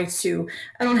try to,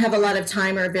 I don't have a lot of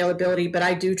time or availability, but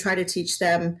I do try to teach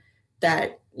them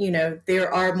that,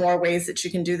 there are more ways that you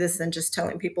can do this than just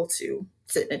telling people to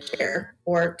sit in a chair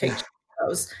or take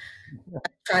pose.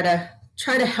 Try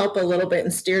to help a little bit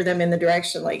and steer them in the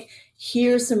direction, like,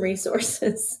 here's some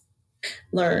resources,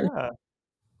 learn. Yeah.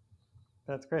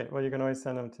 That's great. Well, you can always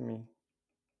send them to me.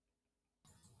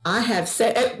 I have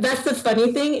said, that's the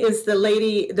funny thing, is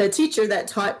the teacher that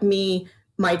taught me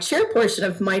my chair portion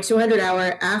of my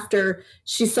 200-hour, after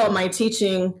she saw my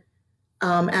teaching,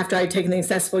 after I'd taken the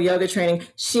accessible yoga training,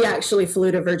 she actually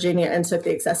flew to Virginia and took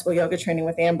the accessible yoga training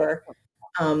with Amber.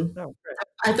 I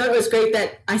thought it was great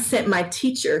that I sent my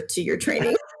teacher to your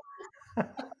training.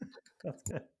 That's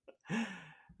good.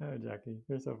 Oh, Jackie,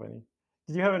 you're so funny.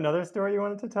 Did you have another story you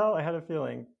wanted to tell? I had a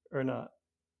feeling, or not?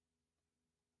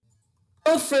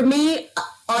 Oh, for me,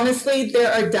 honestly,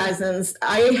 there are dozens.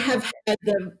 I have had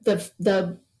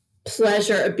the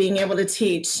pleasure of being able to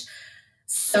teach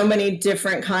so many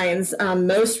different kinds.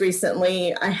 Most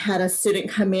recently, I had a student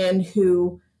come in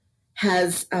who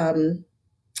has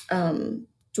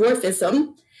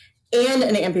dwarfism, and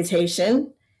an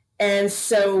amputation. And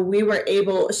so we were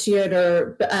able, she had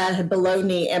her below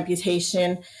knee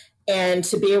amputation, and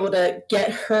to be able to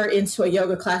get her into a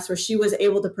yoga class where she was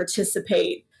able to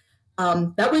participate,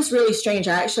 that was really strange.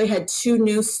 I actually had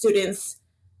two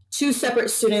separate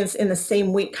students in the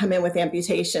same week come in with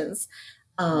amputations,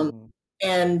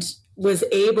 and was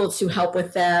able to help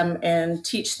with them and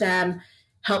teach them,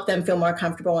 help them feel more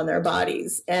comfortable in their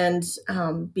bodies, and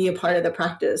be a part of the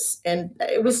practice. And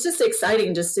it was just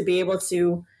exciting just to be able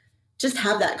to just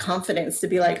have that confidence to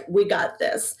be like, we got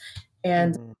this.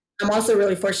 And I'm also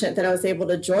really fortunate that I was able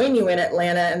to join you in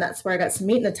Atlanta, and that's where I got to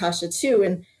meet Natasha too,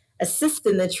 and assist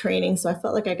in the training. So I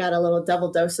felt like I got a little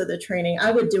double dose of the training.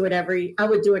 I would do it every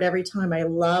time. I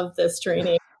love this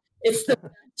training. It's the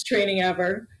best training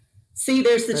ever. See,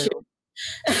 there's the truth.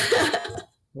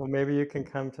 Well, maybe you can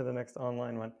come to the next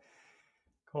online one.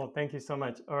 Cool. Thank you so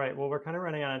much. All right. Well, we're kind of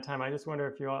running out of time. I just wonder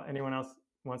if anyone else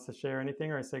wants to share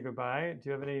anything or say goodbye. Do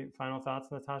you have any final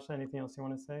thoughts, Natasha? Anything else you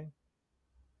want to say?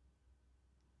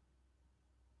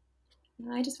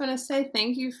 I just want to say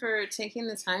thank you for taking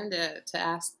the time to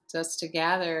ask us to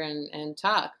gather and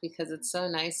talk, because it's so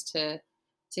nice to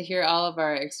hear all of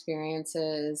our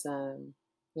experiences,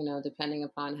 depending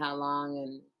upon how long,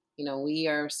 and, we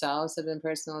ourselves have been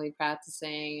personally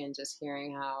practicing, and just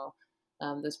hearing how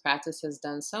this practice has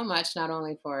done so much, not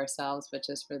only for ourselves, but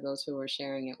just for those who we're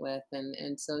sharing it with.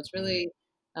 And so it's really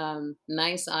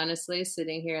nice, honestly,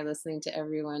 sitting here listening to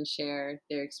everyone share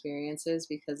their experiences,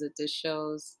 because it just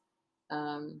shows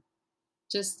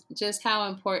just how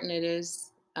important it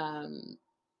is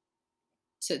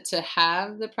to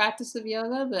have the practice of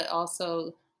yoga, but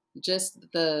also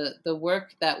just the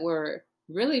work that we're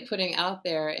really putting out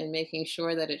there and making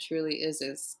sure that it truly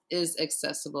is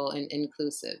accessible and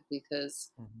inclusive,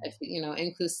 because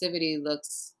inclusivity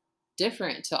looks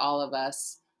different to all of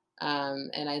us,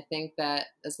 and I think that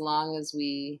as long as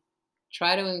we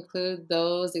try to include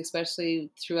those, especially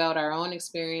throughout our own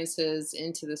experiences,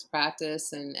 into this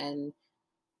practice, and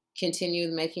continue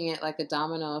making it like a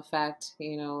domino effect,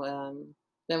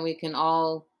 then we can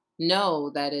all know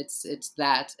that it's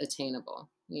that attainable.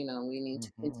 We need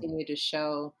to continue to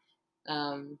show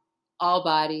all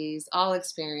bodies, all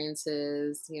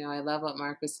experiences. I love what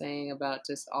Mark was saying about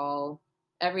just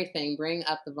everything, bring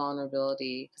up the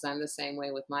vulnerability, because I'm the same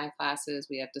way with my classes.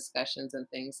 We have discussions and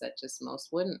things that just most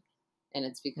wouldn't. And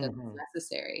it's because it's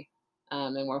necessary.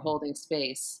 And we're holding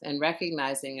space, and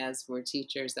recognizing as we're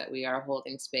teachers that we are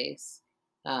holding space.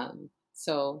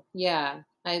 So yeah,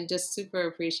 I'm just super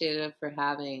appreciative for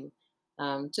having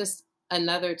just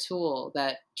another tool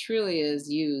that truly is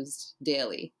used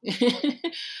daily. And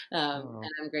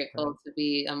I'm grateful to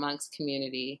be amongst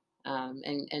community,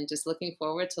 and just looking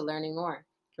forward to learning more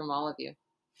from all of you.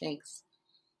 Thanks.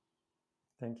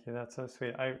 Thank you. That's so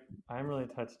sweet. I'm really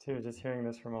touched too. Just hearing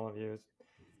this from all of you is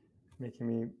making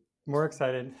me more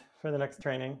excited for the next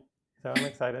training. So I'm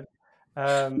excited.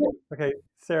 Okay,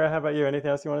 Sarah, how about you? Anything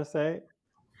else you want to say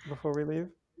before we leave?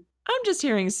 I'm just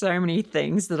hearing so many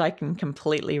things that I can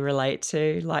completely relate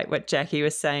to, like what Jackie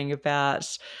was saying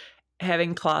about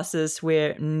having classes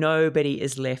where nobody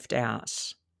is left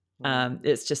out.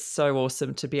 It's just so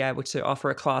awesome to be able to offer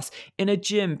a class in a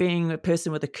gym, being a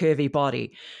person with a curvy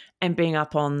body and being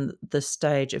up on the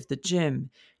stage of the gym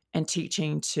and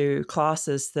teaching to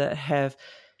classes that have,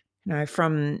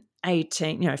 from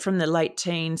 18, from the late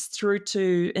teens through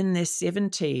to in their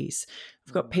 70s.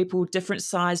 We've got people, different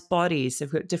size bodies.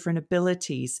 They've got different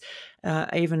abilities,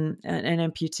 even an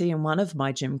amputee in one of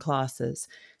my gym classes.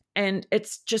 And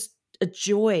it's just a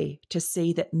joy to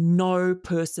see that no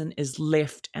person is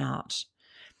left out.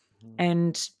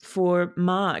 And for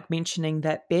Mark mentioning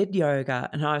that bed yoga,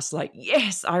 and I was like,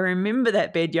 yes, I remember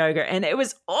that bed yoga, and it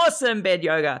was awesome bed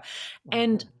yoga.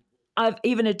 And I've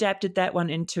even adapted that one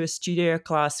into a studio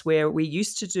class where we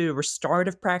used to do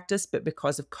restorative practice, but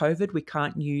because of COVID, we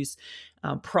can't use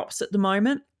props at the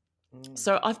moment.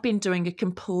 So I've been doing a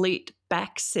complete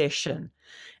back session,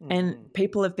 and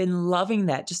people have been loving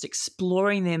that, just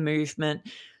exploring their movement,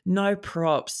 no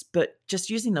props, but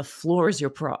just using the floor as your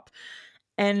prop.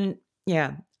 And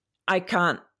yeah, I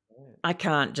can't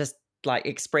just like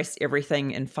express everything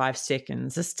in 5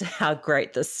 seconds as to how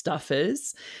great this stuff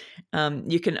is.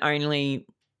 You can only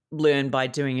learn by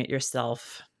doing it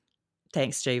yourself.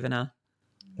 Thanks, Jeevana.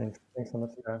 Thanks so much,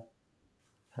 Sarah.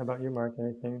 How about you, Mark?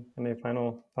 Any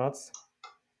final thoughts?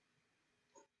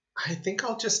 I think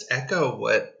I'll just echo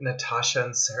what Natasha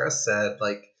and Sarah said.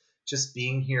 Like, just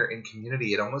being here in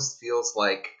community, it almost feels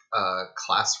like a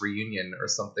class reunion or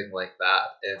something like that.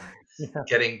 And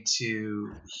getting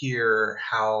to hear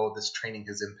how this training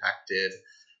has impacted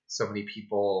so many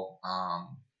people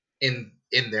in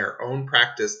their own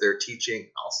practice, their teaching,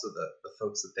 also the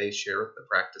folks that they share the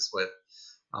practice with.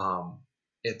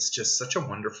 It's just such a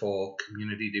wonderful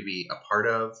community to be a part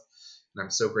of. And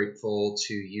I'm so grateful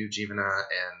to you, Jeevana,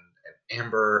 and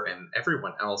Amber, and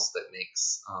everyone else that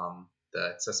makes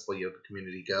the accessible yoga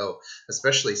community go,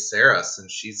 especially Sarah,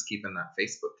 since she's keeping that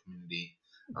Facebook community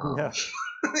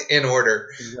in order.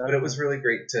 Exactly. But it was really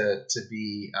great to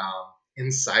be in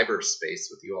cyberspace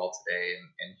with you all today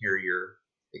and hear your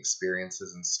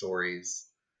experiences and stories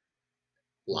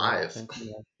live.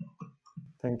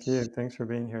 Thank you. Thanks for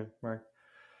being here, Mark.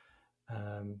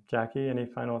 Jackie, any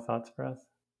final thoughts for us?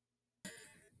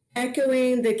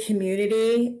 Echoing the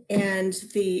community and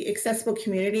the accessible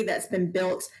community that's been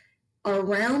built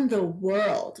around the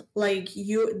world.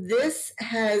 This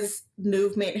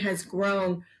movement has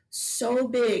grown so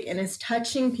big and is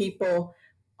touching people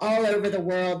all over the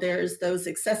world. There's those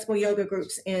accessible yoga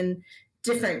groups in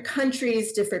different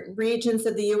countries, different regions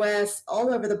of the US,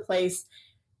 all over the place.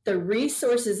 The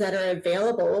resources that are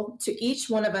available to each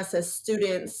one of us as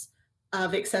students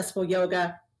of accessible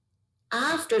yoga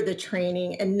after the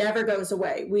training and never goes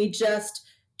away. We just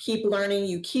keep learning.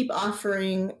 You keep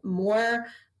offering more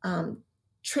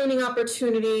training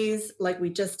opportunities like we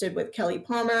just did with Kelly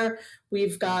Palmer.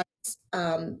 We've got,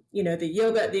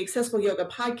 the Accessible Yoga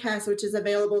podcast, which is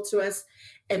available to us,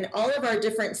 and all of our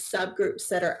different subgroups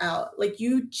that are out.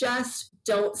 You just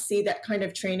don't see that kind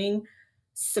of training,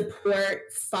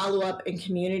 support, follow-up, and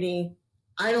community.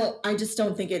 I just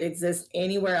don't think it exists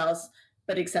anywhere else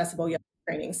but accessible yoga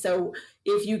training. So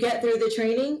if you get through the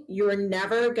training, you're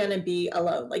never going to be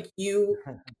alone. You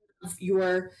have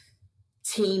your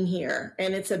team here,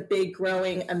 and it's a big,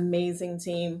 growing, amazing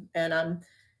team. And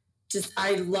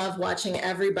I love watching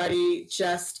everybody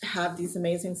just have these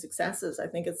amazing successes. I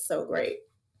think it's so great.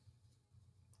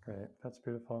 Great. That's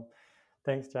beautiful.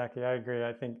 Thanks, Jackie. I agree.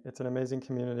 I think it's an amazing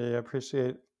community. I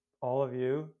appreciate all of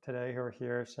you today who are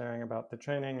here sharing about the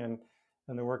training and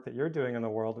the work that you're doing in the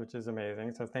world, which is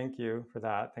amazing. So thank you for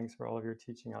that. Thanks for all of your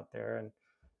teaching out there and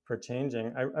for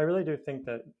changing. I really do think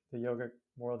that the yoga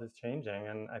world is changing.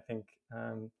 And I think,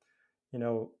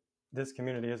 this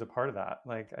community is a part of that.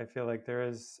 I feel like there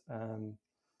is,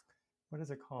 what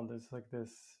is it called? There's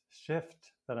this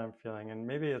shift that I'm feeling, and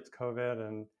maybe it's COVID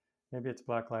and maybe it's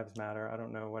Black Lives Matter. I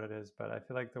don't know what it is, but I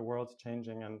feel like the world's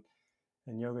changing and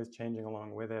yoga is changing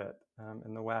along with it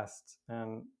in the West.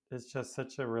 And it's just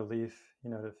such a relief,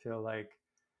 to feel like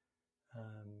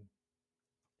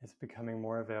it's becoming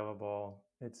more available.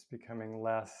 It's becoming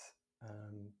less,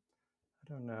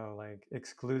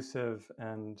 exclusive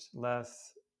and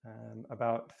less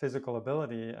about physical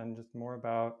ability and just more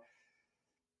about,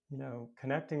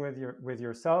 connecting with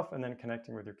yourself and then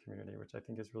connecting with your community, which I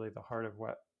think is really the heart of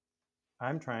what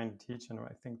I'm trying to teach and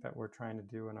what I think that we're trying to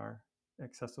do in our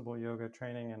accessible yoga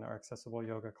training and our accessible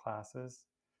yoga classes.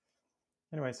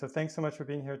 Anyway, so thanks so much for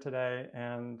being here today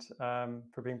and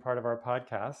for being part of our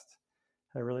podcast.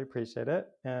 I really appreciate it,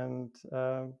 and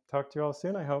talk to you all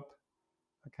soon, I hope.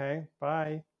 Okay,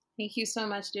 bye. Thank you so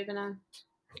much, Jeevana.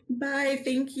 Bye,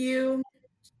 thank you.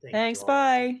 Thanks,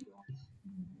 bye.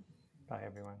 Bye,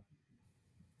 everyone.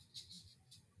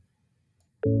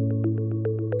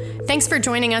 Thanks for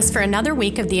joining us for another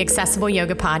week of the Accessible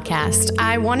Yoga Podcast.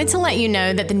 I wanted to let you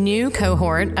know that the new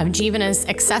cohort of Jeevana's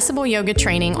Accessible Yoga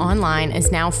training online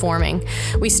is now forming.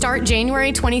 We start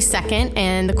January 22nd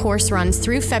and the course runs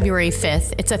through February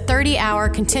 5th. It's a 30-hour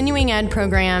continuing ed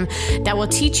program that will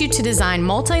teach you to design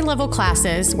multi-level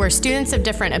classes where students of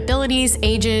different abilities,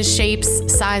 ages,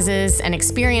 shapes, sizes, and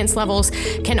experience levels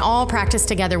can all practice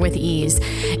together with ease.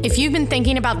 If you've been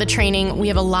thinking about the training, we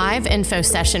have a live info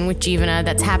session with Jeevana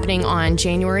that's happening on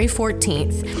January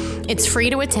 14th. It's free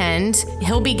to attend.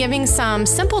 He'll be giving some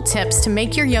simple tips to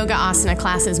make your yoga asana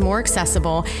classes more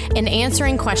accessible and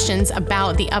answering questions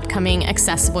about the upcoming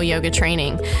accessible yoga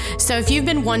training. So if you've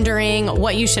been wondering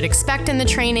what you should expect in the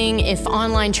training, if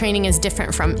online training is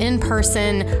different from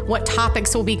in-person, what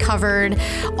topics will be covered,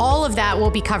 all of that will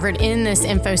be covered in this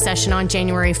info session on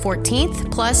January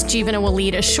 14th. Plus, Jeevana will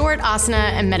lead a short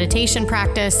asana and meditation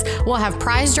practice. We'll have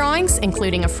prize drawings,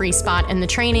 including a free spot in the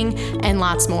training, and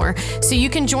lots more. So you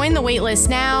can join the waitlist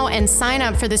now and sign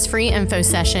up for this free info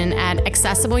session at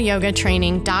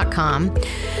accessibleyogatraining.com.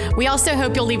 We also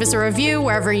hope you'll leave us a review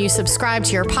wherever you subscribe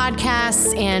to your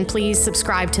podcasts, and please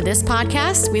subscribe to this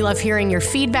podcast. We love hearing your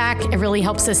feedback. It really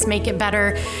helps us make it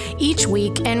better each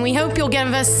week, and we hope you'll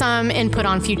give us some input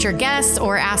on future guests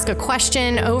or ask a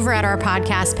question over at our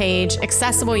podcast page,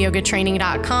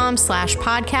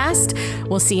 accessibleyogatraining.com/podcast.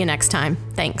 We'll see you next time.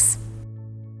 Thanks.